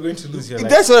knows you're going to lose, you're like,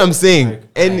 that's what I'm saying. Like,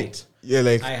 and right. You're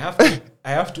like, I have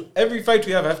to. Every fight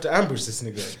we have, I have to ambush this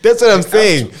nigga. that's what I'm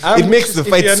saying. It makes the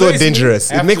fight so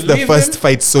dangerous. It makes the first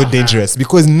fight so dangerous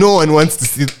because no one wants to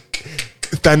see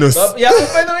Thanos. But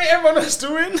by the way, everyone has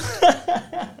to win.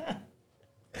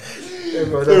 They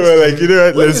were like, you know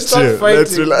what? Let's chill.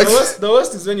 Let's relax. The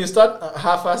worst is when you start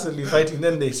half-assedly fighting,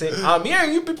 then they say, "I'm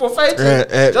hearing you people fighting."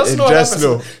 Just know what happens.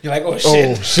 You're like, "Oh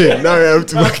shit! Oh shit! Now I have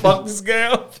to fuck this guy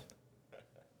up."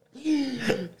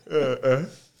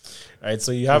 Right,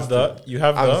 so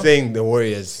I'm saying the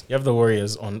Warriors. You have the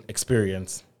Warriors on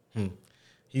experience.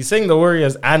 He's saying the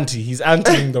Warriors anti. He's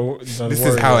antiing the Warriors.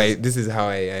 This is how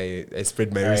I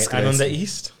spread my risk. And on the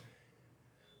East,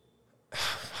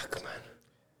 fuck man,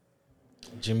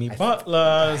 Jimmy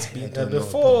Butler's been there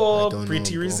before.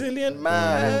 Pretty resilient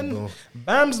man.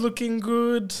 Bam's looking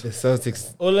good. The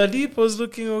Celtics. Oladipo's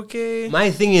looking okay.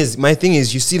 My thing is,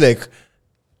 you see, like,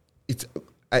 it's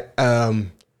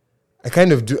I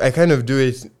kind of do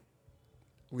it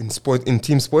in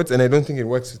team sports, and I don't think it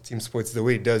works with team sports the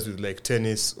way it does with like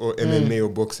tennis or MMA or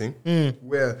boxing,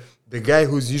 where the guy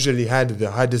who's usually had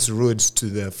the hardest roads to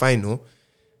the final,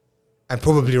 I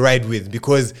probably ride with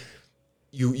because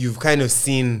you've kind of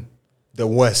seen the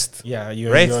worst. Yeah,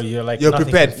 you're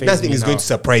prepared. Nothing is going to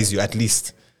surprise you, at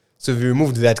least. So if you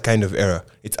removed that kind of error,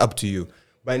 it's up to you.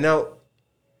 But now,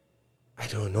 I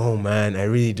don't know, man. I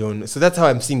really don't know. So that's how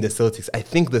I'm seeing the Celtics. I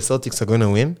think the Celtics are going to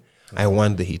win. I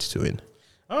want the Heat to win.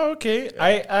 Oh, okay.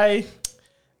 I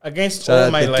against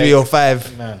all my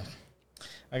 305 man.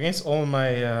 Against all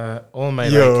my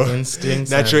instincts,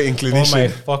 natural inclination, all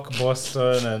my fuck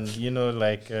Boston, and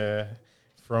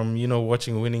from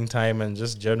watching Winning Time and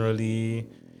just generally.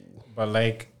 But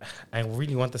I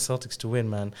really want the Celtics to win,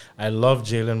 man. I love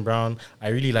Jaylen Brown. I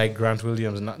really like Grant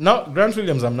Williams. Not Grant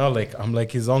Williams. I'm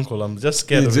like his uncle. I'm just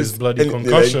scared of his bloody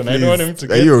concussion. I don't want him to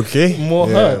get more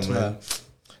hurt, man.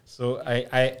 So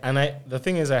the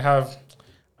thing is, I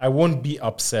won't be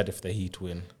upset if the Heat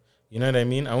win. You know what I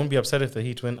mean? I won't be upset if the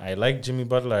Heat win. I like Jimmy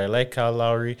Butler. I like Kyle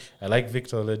Lowry. I like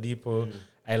Victor Oladipo.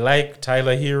 I like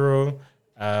Tyler Hero.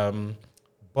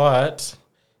 But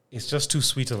it's just too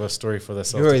sweet of a story for the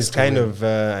Celtics. Hero is kind of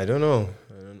I don't know.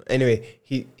 Anyway,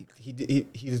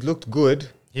 he's looked good.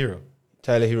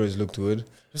 Tyler Hero has looked good.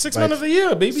 Sixth man of the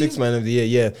year, baby. Sixth man of the year,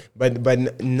 yeah. But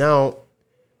now,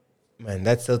 man,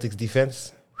 that Celtics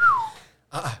defense.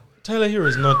 Tyler Hero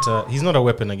is not. He's not a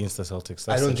weapon against the Celtics.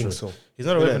 I don't think so. He's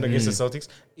not a weapon against the Celtics.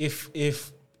 If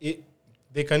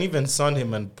they can even sun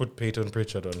him and put Peyton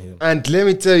Pritchard on him. And let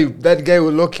me tell you, that guy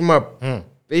will lock him up.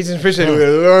 Peyton Pritchard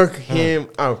will lock him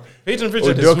up. Peyton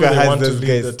Pritchard is who they want to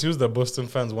lead. The two the Boston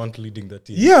fans want leading the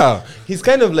team. Yeah, he's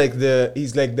kind of like the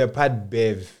Pat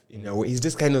Bev in a way. He's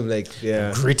just kind of like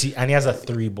gritty, and he has a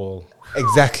 3-ball.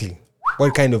 Exactly.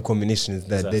 What kind of combination is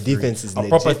that? The defense is a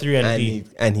proper 3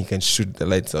 and he can shoot the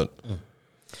lights out.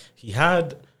 He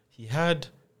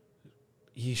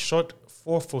shot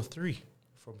 4 for 3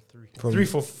 from 3. 3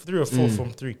 for 3 or 4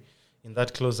 from 3 in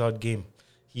that closeout game.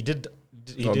 He did.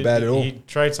 Not bad at all. He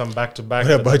tried some back-to-back.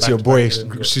 What about your boy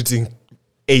shooting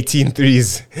 18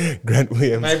 threes? Grant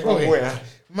Williams.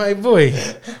 My boy.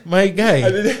 My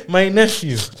guy. My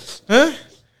nephew. Huh?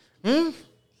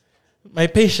 My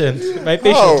patient in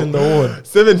the ward.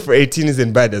 7 for 18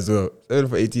 isn't bad as well. 7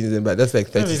 for 18 isn't bad. That's like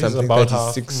 30 something,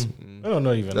 36. I don't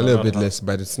know even. A little bit less,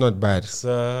 but it's not bad. It's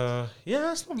not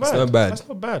bad. It's not bad. That's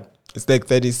not bad. It's like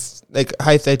 30s, like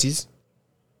high 30s.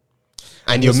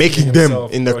 And you're making them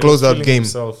in the closeout game.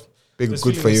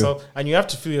 Good for you. And you have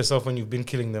to feel yourself when you've been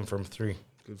killing them from 3.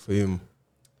 Good for him.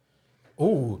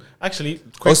 Oh, actually,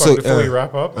 quick one before we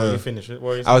wrap up. You finish it.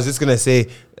 I was just gonna say,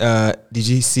 did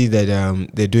you see that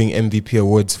they're doing MVP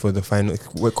awards for the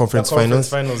conference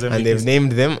finals, and they've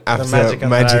named them after Magic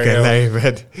and Larry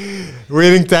Bird.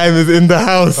 Winning Time is in the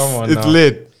house. It's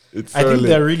lit. I think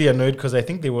they're really annoyed because I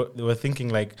think they were thinking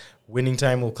like Winning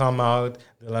Time will come out.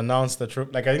 They'll announce the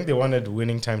trip. Like I think they wanted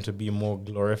Winning Time to be more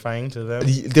glorifying to them.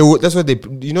 That's what they.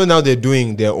 Now they're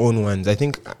doing their own ones. I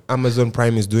think Amazon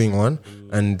Prime is doing one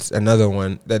and another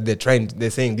one that they're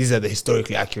saying these are the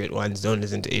historically accurate ones. Don't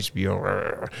listen to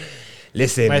HBO.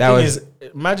 Listen, my thing is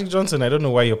Magic Johnson. I don't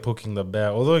know why you're poking the bear,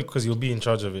 although because you'll be in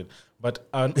charge of it. But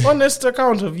an honest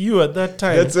account of you at that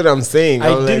time. That's what I'm saying.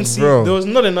 I didn't see. Bro. There was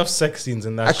not enough sex scenes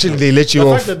in that. Actually, they let you off.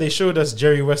 The fact that they showed us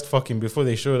Jerry West fucking before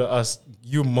they showed us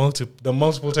you the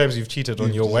multiple times you've cheated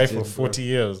on your wife for 40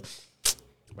 years.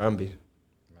 Bambi.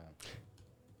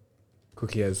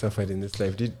 Cookie has suffered in this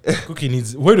life. Cookie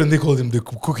needs. Why don't they call him the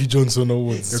Cookie Johnson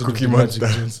Awards? The Cookie Monster.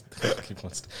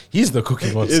 He's the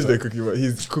Cookie Monster. He's the Cookie Monster.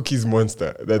 He's Cookie's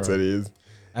monster. That's what he is.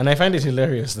 And I find it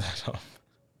hilarious that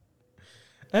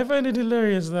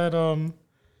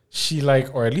she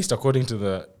like, or at least according to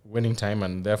the Winning Time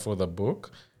and therefore the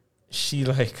book, she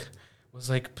like was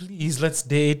like, please, let's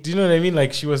date. Do you know what I mean?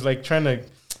 Like she was like trying to,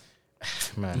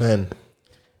 man.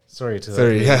 Sorry.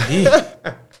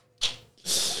 Yeah.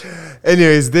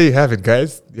 Anyways, there you have it,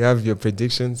 guys. You have your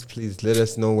predictions. Please let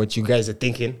us know what you guys are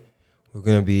thinking. We're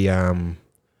gonna be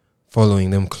following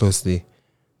them closely.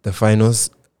 The finals.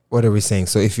 What are we saying?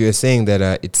 So if you're saying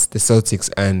that it's the Celtics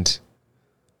and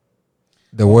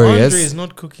the Warriors, Andre is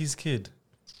not Cookie's kid.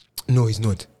 No, he's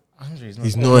not. Andre is not.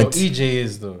 He's not. not. No, EJ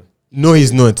is though. No,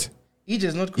 he's not. EJ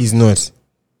is not. He's not.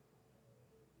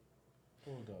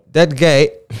 That guy.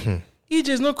 EJ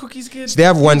is not Cookie's kid. They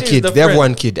have one EJ kid. They have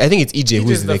one kid. I think it's EJ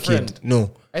who's the kid.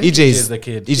 No, EJ is the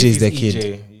kid. EJ is the kid.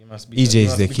 EJ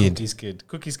is the kid.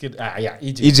 Cookie's kid. Yeah,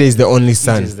 EJ. EJ is the only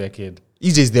son. EJ is their kid.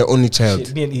 EJ is their only child.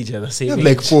 Shit, me and EJ are the same. You have age.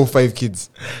 like 4 or 5 kids.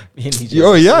 Me and EJ Oh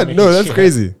are the yeah, same no, age. that's Yeah.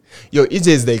 crazy. Yo, EJ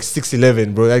is like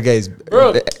 6'11", bro. That guy is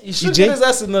Bro, he should get his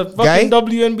ass in the fucking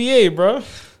WNBA, bro.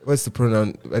 What's the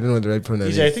pronoun? I don't know what the right pronoun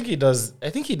EJ, is. I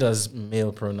think he does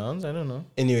male pronouns. I don't know.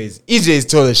 Anyways, EJ is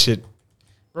tall as shit.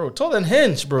 Bro, tall and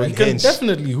hench, bro. And He can hench.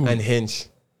 definitely hoop. And hench.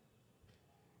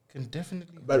 Can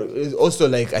definitely. But it's also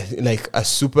like a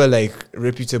super like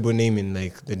reputable name in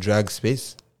like the drag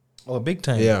space. Oh, big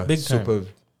time. Yeah, big time. super.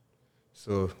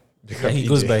 So big Yeah, up he EJ.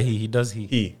 goes by he. He does he.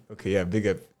 He. Okay, yeah, big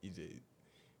up EJ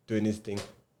doing his thing.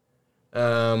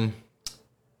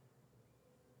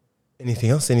 Anything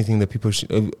else? Anything that people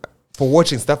should for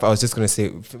watching stuff? I was just gonna say,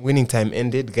 Winning Time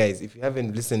ended, guys. If you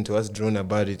haven't listened to us drone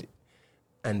about it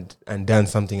and done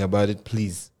something about it,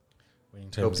 please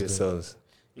help yourselves.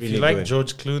 If you like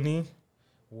George Clooney,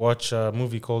 watch a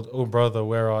movie called Oh Brother,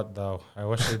 Where Art Thou? I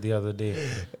watched it the other day.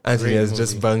 Anthony Great has movie.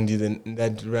 just banged you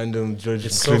that random George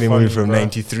It's so Clooney funny, movie from bro.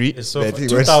 '93. It's so that fun. he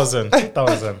 2000.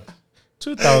 2000.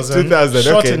 2000,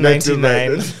 Shot okay, in not too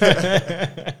 99.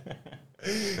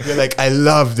 You're like, I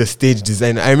love the stage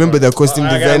design. I remember the costume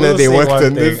I designer will they say worked one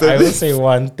on thing. this. I will say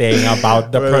one thing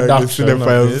about the Well, like the production of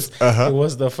cinephiles. this. Uh-huh. It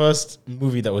was the first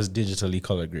movie that was digitally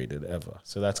color graded ever.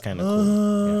 So that's kind of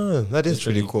cool. Yeah. That is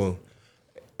Literally. pretty cool.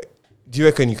 Do you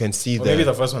reckon you can see Or that? maybe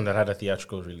the first one that had a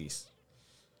theatrical release.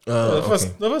 The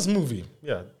first movie.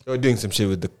 Yeah. You're doing some shit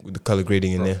with the color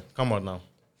grading in there. Come on now.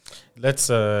 Let's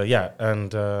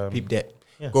and Peep that.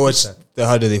 yeah, Go watch peep The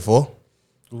Harder They Fall. that.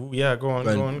 Ooh, yeah, go on.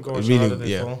 Really, How Did They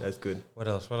yeah, Fall? that's good. What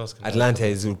else? Can Atlanta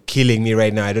is killing me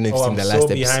right now. I don't know if you've I'm seen the last so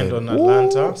behind episode. on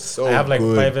Atlanta. So I have like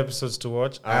good. 5 episodes to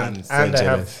watch, I'm and so I have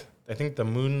jealous. I think the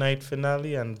Moon Knight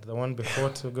finale and the one before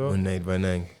to go. One night by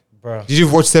nine. Bruh. Did you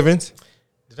watch Severance?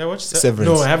 Did I watch Severance?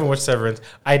 No, I haven't watched Severance.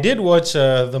 I did watch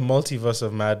the Multiverse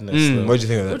of Madness, though, What do you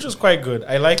think of that? which was quite good.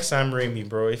 I like Sam Raimi,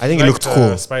 bro. If I think you it looked liked,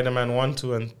 cool. Spider-Man 1,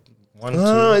 2, and 1, 2.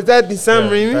 Oh, is that the Sam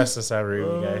Raimi? That's the Sam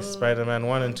Raimi, guys. Spider-Man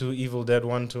 1 and 2, Evil Dead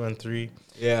 1, 2, and 3.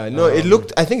 Yeah, no, it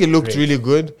looked. I think it looked great. really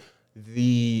good.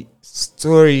 The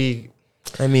story,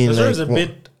 I mean, The story was like, a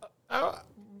bit.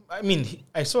 I mean,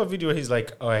 I saw a video where he's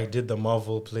like, "Oh, I did the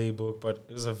Marvel playbook," but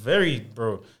it was a very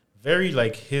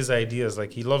like his ideas.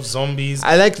 Like he loves zombies.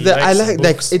 I like He that. I likes like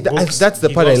books, like it, books. that's the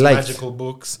He part I loves liked. Magical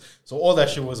books. So all that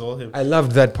shit was all him. I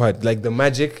loved that part, like the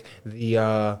magic.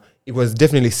 It was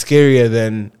definitely scarier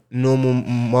than normal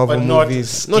Marvel But not movies.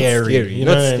 scary, you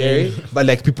know not what I scary, mean? but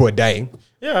like people were dying,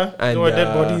 Yeah, and there were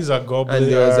dead bodies, a goblin,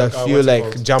 and there was a few what's it like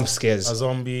called? jump scares. A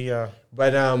zombie. Yeah.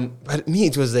 But me,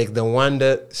 it was like the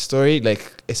Wanda story,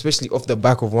 like especially off the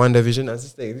back of WandaVision. I was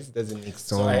just like, this doesn't make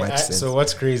so much sense. So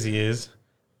what's crazy is,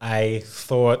 I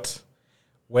thought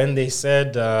when they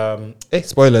said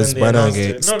Spoilers, when they announced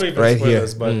banana, it, not even right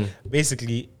spoilers, here. but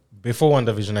basically before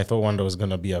WandaVision, I thought Wanda was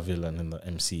gonna be a villain in the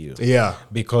MCU. Yeah,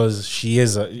 Because she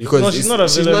is a Because no, she's not a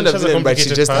she's villain. not a she has villain, but she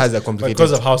complicated just past, has a but complicated-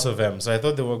 because of House of M. So I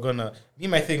thought they were gonna.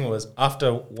 My thing was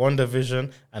after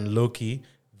WandaVision and Loki,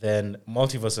 then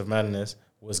Multiverse of Madness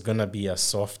was gonna be a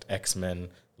soft X-Men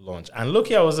launch. And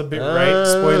Loki, I was a bit right.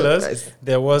 Spoilers. Nice.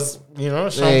 There was something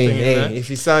in Hey, there. if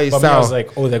you saw, you But me, I was saw.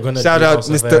 like, oh, they're gonna Shout do out House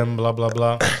of Mr. M, blah blah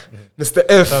blah. Mr.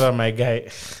 F. Shout out my guy.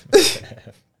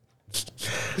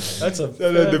 That's a out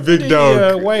the big pretty,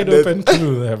 dog. wide That's- open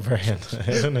clue there, Brian.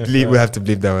 I don't know if, We have to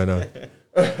bleep that one out.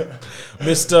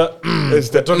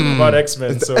 Mr. We're talking about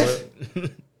X-Men, so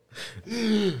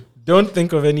don't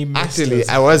think of any Actually, Misters.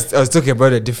 I was talking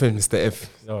about a different Mr. F.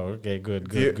 Oh, okay, good.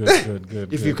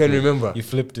 If you can remember. You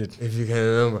flipped it. If you can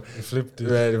remember. You flipped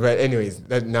it. But anyways,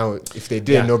 that now if they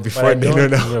didn't know before, they know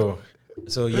now.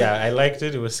 So yeah, I liked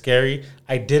it. It was scary.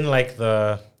 I didn't like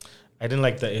the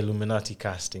Illuminati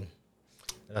casting.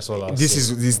 That's all I'll This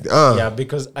say. is Yeah,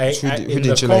 because who in the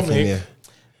did you like comic, in here?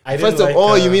 I didn't First of like,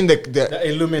 all, you mean the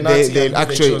Illuminati? they and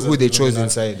actually who they chose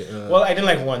Illuminati. inside? Well, I didn't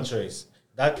like one choice.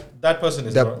 That person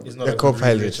is The- not the a good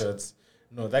co-pilot. Reed Richards.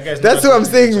 No, that guy's. That's what I'm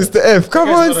saying, Mr. F. Come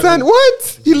on, son.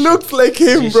 What? He looks like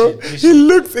him, bro. He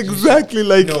looks exactly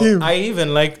like him. I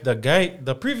even like the guy,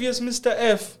 the previous Mr.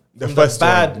 F. The first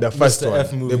one. The first Mr. one.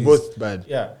 F movies. They're both bad.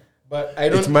 Yeah. But I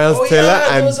don't. It's Miles Teller,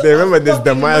 and they remember there's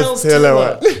the Miles Teller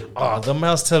one. Oh, the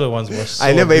Miles Teller ones were so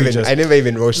I never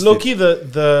even watched Low-key,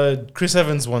 it. the Chris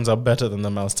Evans ones are better than the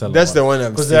Miles Teller. That's the one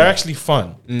I'm because they're actually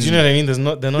fun. Do you know what I mean?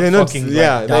 They're not fucking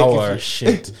dour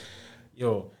shit.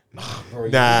 Yo, bro,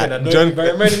 John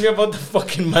reminded me about the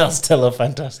fucking Miles Teller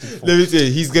Fantastic Four. Let me tell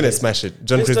you, he's gonna smash it.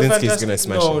 John Krasinski is gonna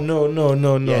smash it.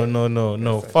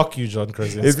 No. Fuck you, John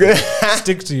Krasinski.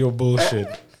 Stick to your bullshit.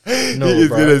 No, he's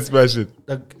bro. gonna smash it.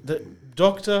 The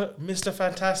Doctor, Mr.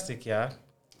 Fantastic, yeah.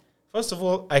 First of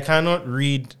all, I cannot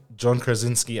read John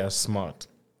Krasinski as smart.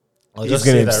 I'll just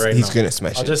say that right now. He's gonna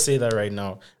smash it. I'll just say that right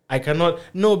now. I cannot.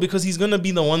 No, because he's gonna be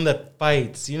the one that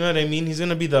fights. You know what I mean? He's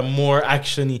gonna be the more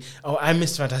actiony. Oh, I'm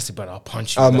Mr. Fantastic, but I'll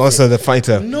punch you. I'm also the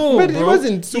fighter. No, but bro. he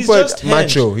wasn't super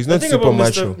macho. He's not super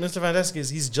macho. Mr. Fantastic is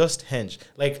he's just hench.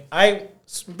 Like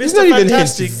Mr.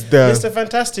 Fantastic. Mr.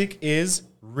 Fantastic is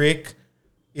Rick.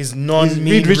 Is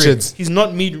non-mean Reed Richards. He's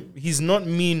not mean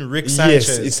Rick Sanchez.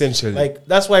 Yes, essentially. Like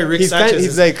that's why Rick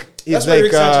Sanchez. Rick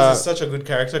Sanchez is such a good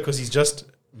character because he's just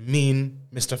mean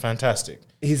Mr. Fantastic.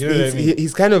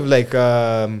 He's kind of like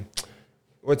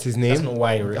what's his name? That's not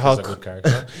why Rick is a good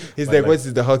character. He's like what's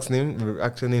the Hulk's name?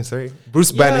 Actual name? Sorry,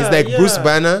 Bruce Banner. He's like Bruce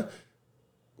Banner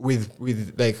with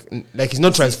like he's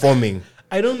not transforming.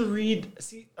 I don't read.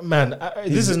 See, man,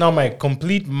 this is now my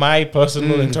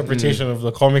personal interpretation of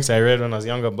the comics I read when I was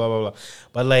younger. Blah blah blah.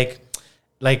 But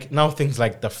like now things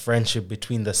like the friendship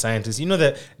between the scientists. You know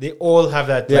that they all have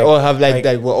that. They all have like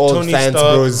that. We're all Tony science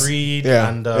Stark, bros. Reed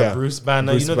and Bruce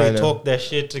Banner. Bruce Banner. Banner. They talk their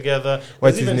shit together.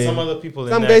 What's There's his even name? some other people.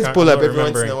 Some in there. guys pull up every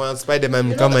once in a while.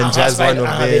 Spider-Man come and jazz one of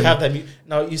them. They have that.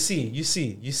 Now you see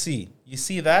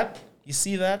that.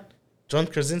 John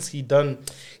Krasinski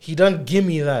he done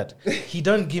gimme that. Who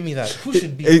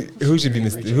should be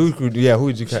Mr. Who could who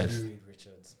would you cast?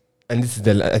 And this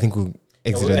is I think we'll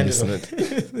exit on this note.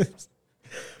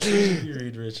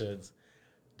 Reed Richards.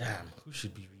 Damn, who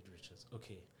should be Reed Richards?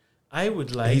 Okay. I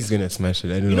would like he's gonna smash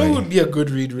it. I don't know. You know who would be a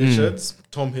good Reed Richards?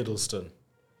 Tom Hiddleston.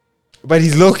 But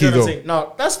he's low key though.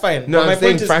 No, that's fine. No, my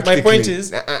point is,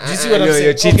 do you see what I'm saying?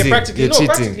 You're cheating. Okay, practically. You're cheating.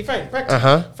 Practically, fine.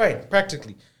 Fine,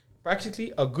 practically.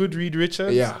 Practically, a good Reed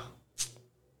Richards. Yeah.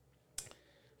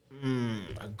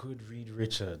 A good Reed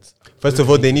Richards. First of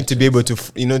all, they need to be able to,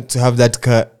 to have that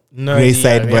grey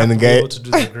sideburn guy. Able to do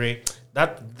the grey.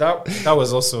 That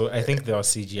was also. I think they were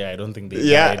CGI. I don't think they died.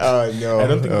 Yeah. Oh no. I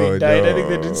don't think they died. No. I think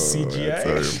they did CGI.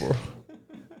 That's horrible.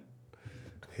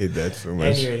 Hate that so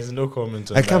much. Anyways, no comment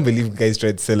on I that. can't believe guys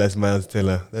tried to sell us Miles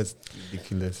Teller. That's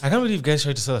ridiculous. I can't believe guys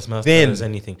tried to sell us Miles Teller as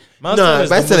anything. Miles Teller is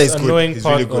the most annoying He's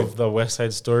part really good. of the West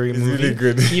Side Story movie. Really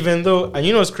good. Even though, and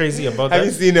you know what's crazy about that? Have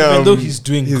you seen even though he's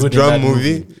doing his good drum in that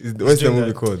movie? What's the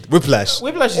movie called? Whiplash.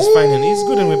 Whiplash is fine, and he's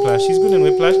good in Whiplash.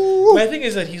 My thing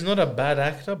is that he's not a bad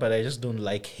actor, but I just don't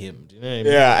like him. Do you know what I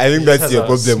mean? Yeah, I think that's your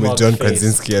problem with John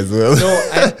Krasinski as well. No,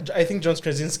 I think John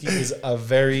Krasinski is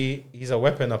he's a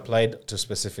weapon applied to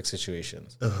specific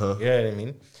situations. You know what I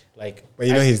mean? Like, but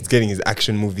he's getting his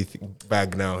action movie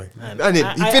bag now. He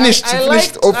finished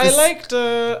Office.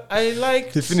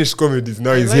 He finished comedies.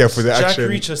 Now he's here for the Jack action.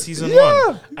 Reacher season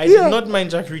 1. I did not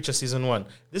mind Jack Reacher season 1.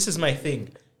 This is my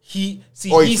thing. It's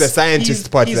the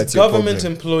scientist part that's your problem. He's government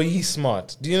employee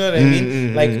smart. Do you know what I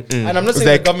mean? And I'm not saying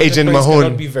like government Agent employees Mahone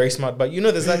cannot be very smart, but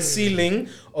there's that ceiling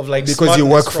of like because you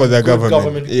work for the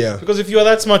government. Yeah. Because if you are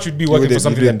that smart, you'd be working for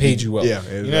something that paid you well. Yeah,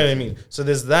 exactly. You know what I mean? So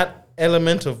there's that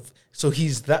element of. So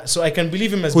he's that. So I can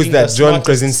believe him as Who's being that? a John smart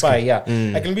Krasinski. spy. Yeah,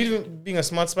 I can believe him being a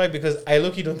smart spy because I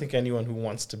low-key don't think anyone who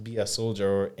wants to be a soldier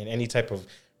or in any type of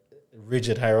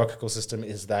rigid hierarchical system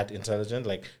is that intelligent.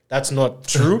 Like that's not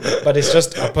true, but it's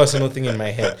just a personal thing in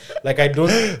my head. Like I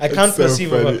can't so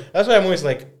perceive. That's why I'm always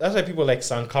like. That's why people like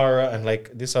Sankara and like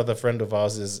this other friend of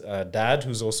ours is dad,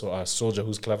 who's also a soldier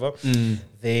who's clever.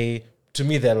 To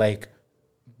me, they're like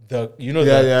they're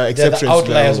the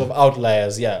outliers of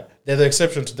outliers. Yeah. They're the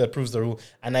exception to that proves the rule,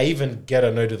 and I even get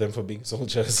annoyed with them for being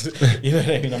soldiers. You know what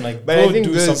I mean? I'm like, but go I think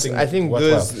do something. I think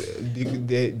worthwhile.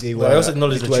 they were. But I also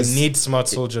acknowledge that you need smart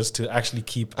soldiers to actually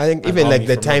keep. I think even like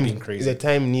the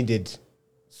time needed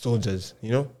soldiers.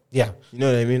 You know. Yeah. You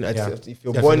know what I mean? Yeah, if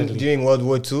you're born during World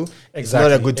War II, it's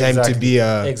not a good time to be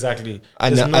a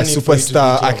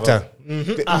superstar actor.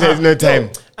 There's no time.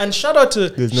 No. And shout out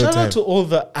to all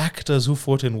the actors who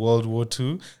fought in World War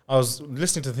II. I was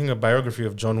listening to a biography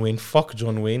of John Wayne. Fuck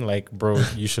John Wayne. Like, bro,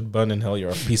 you should burn in hell.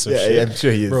 You're a piece of shit. Yeah, I'm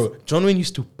sure he is. Bro, John Wayne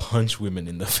used to punch women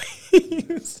in the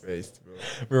face.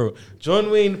 Bro,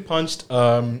 John Wayne punched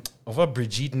of a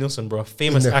Brigitte Nielsen, bro, a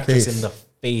famous In the actress face. in the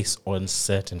face on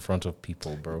set in front of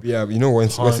people, bro. Yeah, you know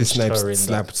once Wesley Punched Snipes her in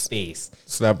slapped the face.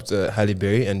 Halle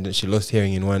Berry and then she lost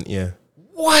hearing in one ear.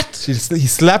 What? He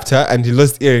slapped her and he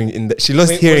lost hearing in that. She lost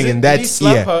Wait, hearing was it- in did that he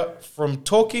slap ear. her from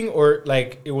talking, or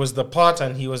like it was the part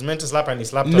and he was meant to slap her and he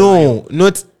slapped her? No,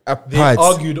 not apart.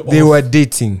 argued They off. were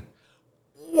dating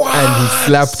What? and he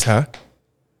slapped her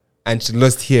and she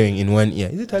lost hearing in one ear.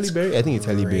 Is it Halle Berry? I think it's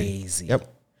Halle Berry. Crazy. Yep.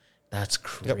 That's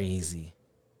crazy.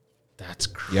 That's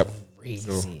Yep.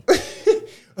 crazy.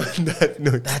 On that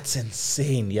note, That's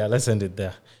insane. Yeah, let's end it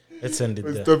there. Let's end it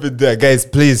there. stop it there, guys.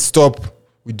 Please stop.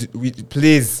 We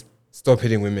please stop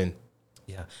hitting women.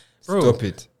 Yeah, bro. Stop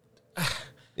it.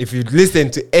 If you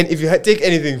listen to and if you take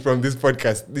anything from this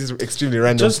podcast, this is extremely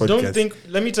random Just podcast. don't think.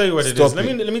 Let me tell you what it Stop is. Let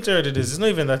me tell you what it is. It's not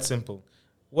even that simple.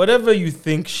 Whatever you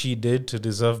think she did to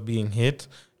deserve being hit,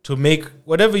 to make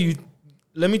whatever you.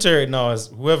 Let me tell you right now, as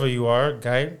whoever you are,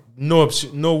 guy,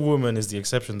 no woman is the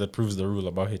exception that proves the rule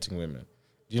about hitting women.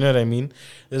 Do you know what I mean?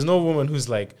 There's no woman who's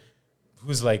like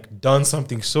done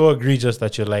something so egregious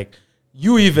that you're like,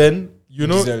 you even, you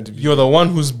know, deserve to be you're the one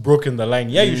who's broken the line.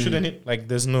 Yeah, you shouldn't hit. Like,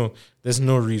 there's no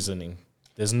reasoning.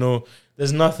 There's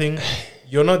nothing.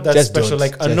 You're not that Just special. don't.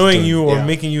 Like, Just annoying don't. you or Yeah.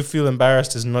 making you feel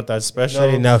embarrassed is not that special.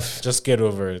 Not enough. Just get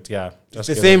over it. Yeah. It's Just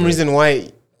the get same over it. reason why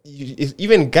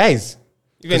even guys,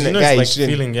 'Cause even you know, a guy, it's like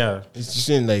shouldn't, feeling, yeah. you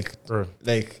shouldn't Bro.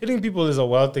 like Hitting people is a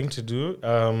wild thing to do.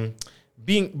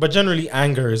 But generally,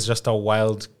 anger is just a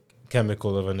wild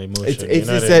chemical of an emotion. it's you it's,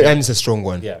 know it's what I mean? and it's a strong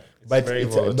one. Yeah, But very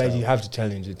but volatile. you have to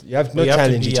challenge it. You have to But not you have to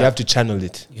challenge be- it. yeah. You have to channel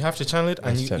it. You have to channel it,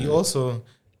 and Yes, channel you it. also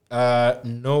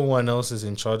no one else is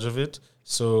in charge of it,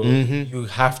 so Mhm. you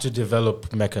have to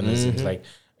develop mechanisms. Mhm. Like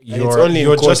And it's only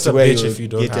you're in court just a where bitch you if you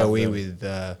don't get have away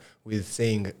them. with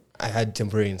saying I had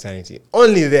temporary insanity.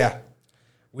 Only there.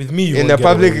 With me, you In won't the get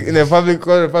away public with in it. the public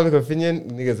court of public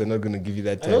opinion, niggas are not gonna give you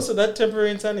that And time. also that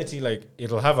temporary insanity, like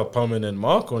it'll have a permanent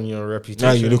mark on your reputation.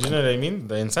 Now you Do look you know what I mean?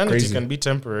 The insanity crazy. can be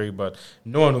temporary, but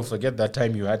no one will forget that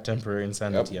time you had temporary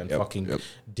insanity and fucking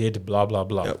did blah blah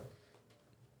blah. Yep.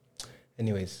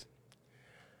 Anyways.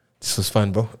 This was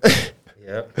fun, bro.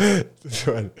 Yeah. This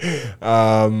was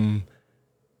fun.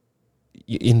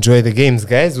 Enjoy the games,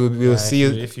 guys. We'll see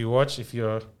you. If you watch, if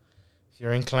you're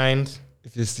inclined.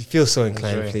 If you feel so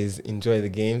inclined, Enjoy. please enjoy the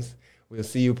games. We'll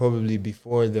see you probably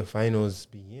before the finals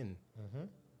begin. Mm-hmm.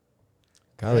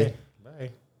 Golly. Okay.